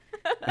arm.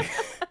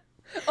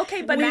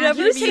 Okay, but We you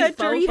never take said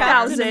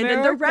 3,000 Captain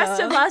and the rest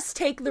America. of us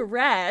take the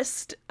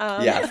rest.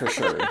 Yeah, for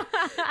sure.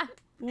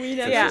 We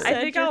never Yeah, I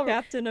said think you're I'll-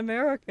 Captain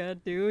America,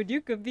 dude.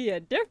 You could be a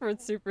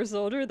different super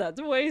soldier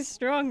that's way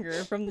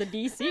stronger from the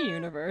DC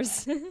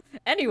universe.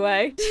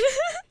 Anyway.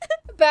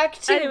 Back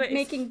to Anyways.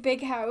 making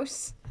big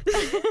house.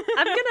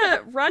 I'm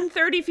gonna run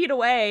 30 feet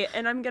away,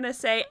 and I'm gonna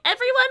say,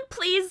 "Everyone,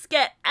 please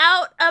get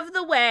out of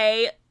the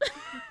way."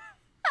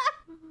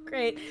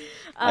 Great.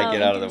 I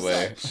get out of the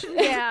way.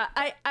 Yeah,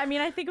 I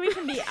mean, I think we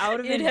can be out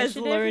of It has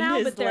initiative learned now,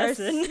 his but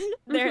lesson.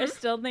 there are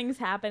still things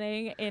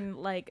happening in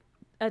like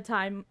a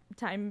time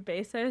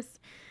basis.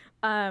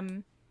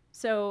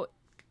 So,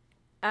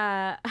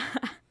 I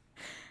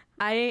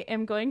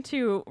am going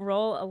to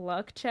roll a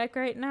luck check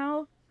right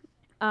now.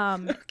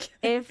 Okay.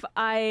 If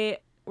I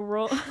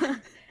roll,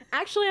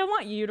 actually, I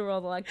want you to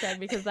roll the luck check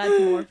because that's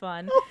more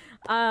fun.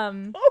 Oh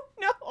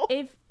no!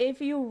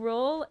 If you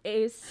roll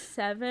a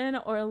 7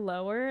 or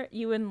lower,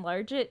 you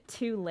enlarge it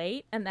too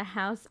late, and the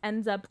house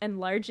ends up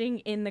enlarging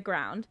in the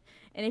ground.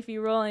 And if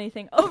you roll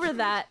anything over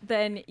that,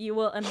 then you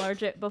will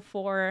enlarge it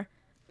before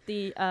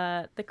the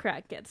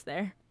crack gets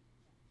there.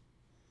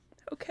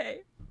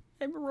 Okay,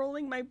 I'm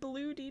rolling my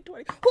blue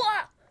d20.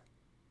 Hwah!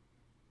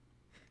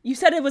 You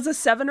said it was a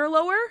 7 or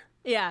lower?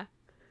 Yeah.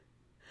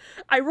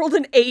 I rolled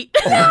an 8.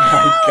 Oh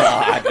my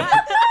god.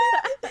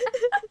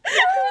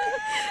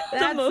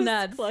 That's the most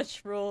nuts.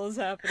 clutch rolls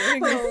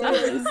happening.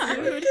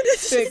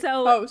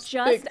 So house,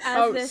 just big as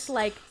house. this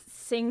like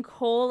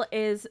sinkhole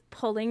is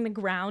pulling the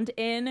ground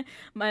in,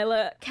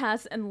 Mila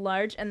casts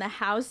enlarge, and the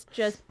house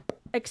just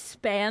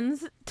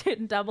expands to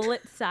double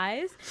its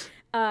size,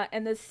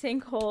 and the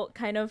sinkhole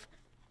kind of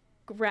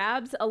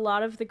grabs a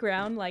lot of the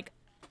ground like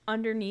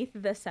underneath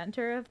the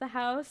center of the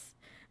house,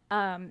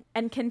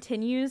 and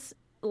continues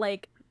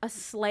like a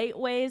slight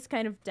ways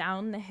kind of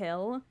down the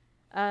hill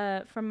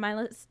from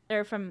Melwyn's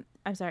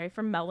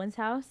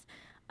house,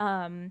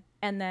 and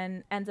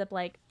then ends up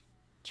like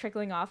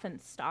trickling off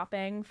and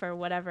stopping for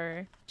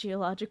whatever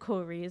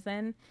geological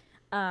reason.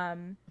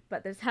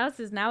 But this house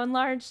is now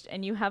enlarged,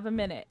 and you have a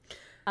minute.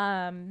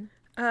 I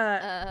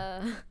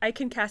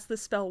can cast the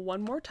spell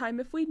one more time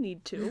if we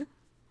need to.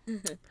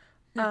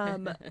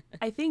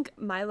 I think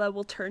Mila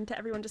will turn to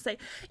everyone to say,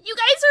 "You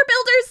guys are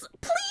builders.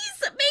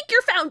 Please make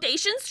your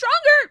foundation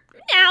stronger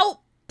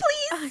now.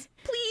 Please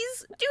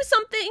do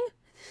something."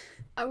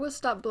 I will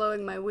stop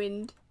blowing my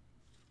wind.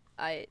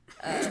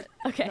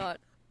 Okay.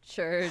 Not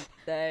sure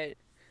that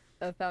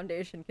a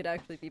foundation could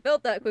actually be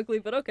built that quickly,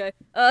 but okay.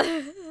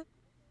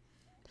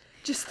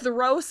 Just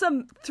throw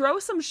some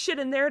shit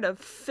in there to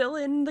fill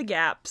in the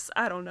gaps.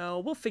 I don't know.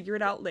 We'll figure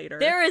it out later.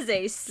 There is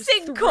a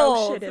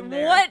throw shit in sinkhole.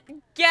 there. What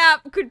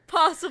gap could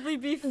possibly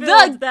be filled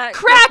The that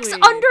cracks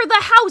quickly? under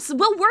the house.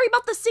 We'll worry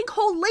about the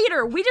sinkhole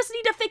later. We just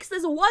need to fix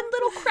this one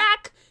little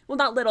crack. Well,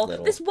 not little.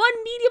 This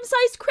one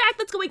medium-sized crack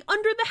that's going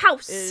under the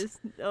house.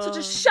 So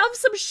just shove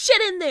some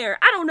shit in there.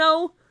 I don't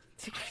know.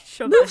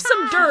 Move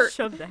some dirt.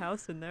 Shove the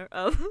house in there.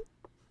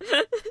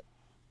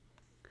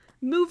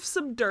 Move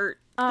some dirt.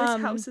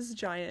 This house is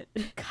giant.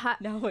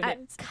 No, it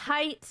is.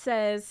 Kite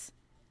says,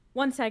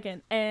 1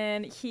 second,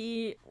 and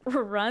he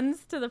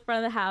runs to the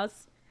front of the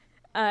house,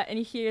 and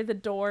you hear the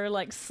door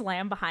like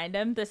slam behind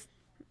him. This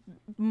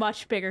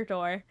much bigger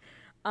door,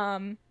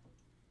 and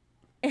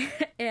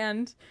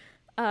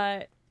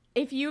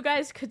if you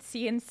guys could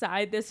see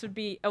inside, this would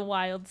be a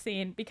wild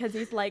scene because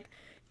he's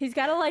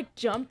got to like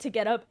jump to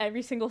get up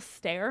every single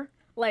stair.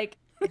 Like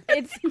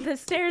it's the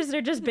stairs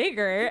are just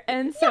bigger,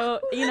 and so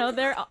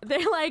they're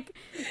like,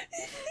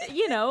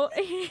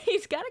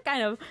 he's got to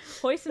kind of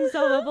hoist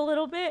himself up a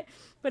little bit,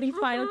 but he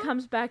finally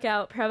comes back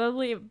out,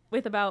 probably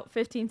with about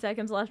 15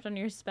 seconds left on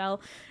your spell,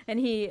 and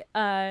he's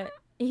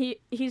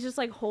just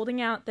like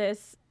holding out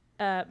this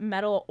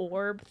metal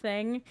orb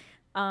thing,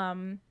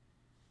 and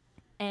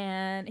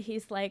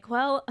he's like,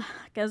 well, I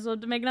guess we'll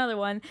have to make another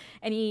one,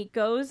 and he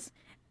goes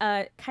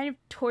kind of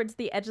towards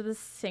the edge of the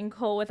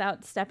sinkhole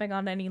without stepping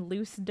on any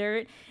loose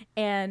dirt,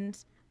 and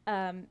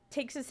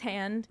takes his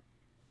hand,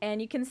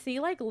 and you can see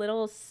like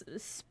little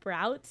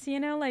sprouts,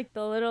 like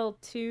the little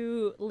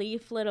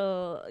 2-leaf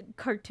little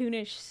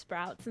cartoonish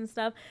sprouts and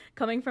stuff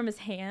coming from his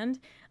hand,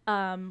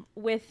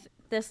 with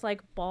this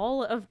like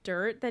ball of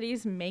dirt that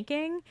he's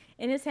making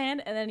in his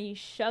hand, and then he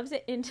shoves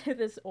it into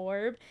this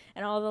orb,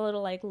 and all the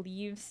little like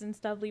leaves and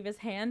stuff leave his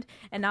hand,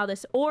 and now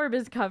this orb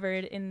is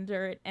covered in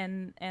dirt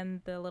and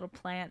the little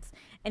plants,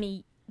 and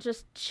he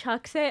just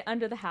chucks it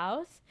under the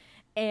house,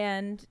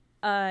 and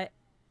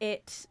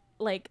it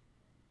like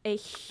a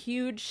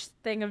huge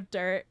thing of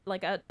dirt,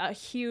 like a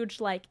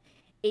huge like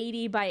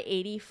 80 by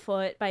 80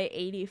 foot by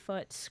 80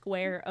 foot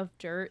square of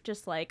dirt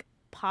just like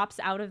pops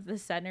out of the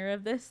center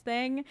of this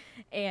thing,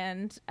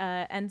 and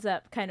ends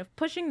up kind of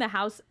pushing the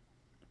house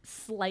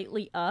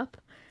slightly up,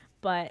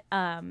 but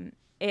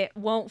it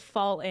won't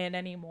fall in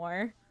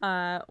anymore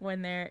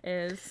when there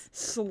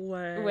is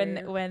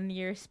when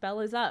your spell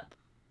is up.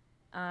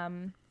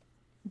 Ben,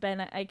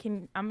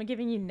 I'm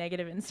giving you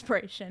negative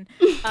inspiration.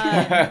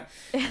 I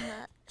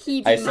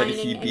said mining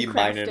he'd be and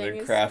mining crafting and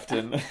is-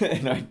 crafting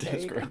in our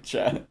Discord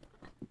chat.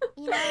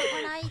 You know,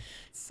 when I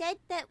said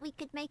that we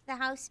could make the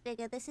house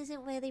bigger, this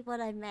isn't really what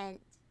I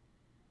meant.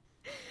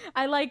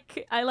 I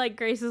like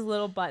Grace's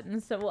little button,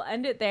 so we'll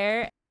end it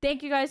there.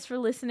 Thank you guys for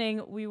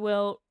listening. We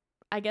will,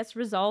 I guess,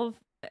 resolve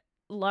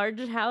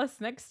large house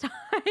next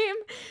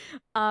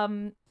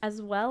time,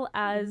 as well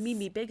as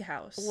Mimi Big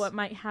House. what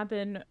might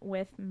happen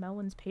with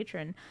Melwyn's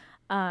patron.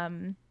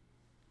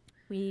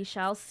 We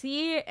shall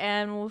see,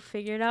 and we'll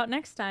figure it out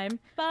next time.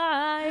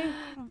 Bye.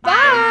 Big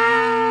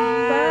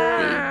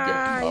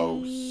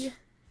house.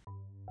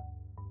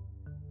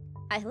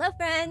 Hi, hello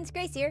friends,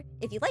 Grace here.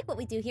 If you like what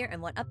we do here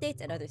and want updates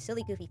and other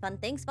silly, goofy, fun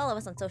things, follow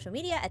us on social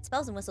media at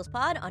Spells and Whistles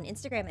Pod on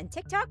Instagram and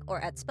TikTok, or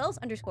at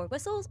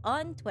Spells_Whistles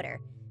on Twitter.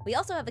 We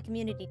also have a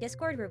community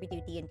Discord where we do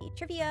D&D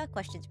trivia,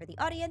 questions for the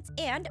audience,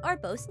 and our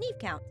Bow Sneeve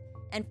count.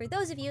 And for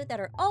those of you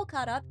that are all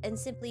caught up and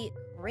simply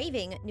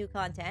craving new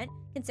content,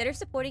 consider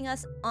supporting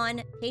us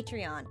on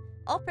Patreon.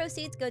 All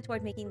proceeds go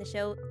toward making the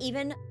show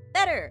even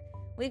better.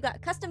 We've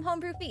got custom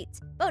homebrew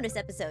feats, bonus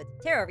episodes,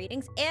 tarot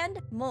readings, and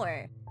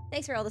more.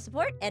 Thanks for all the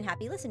support, and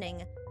happy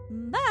listening.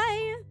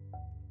 Bye!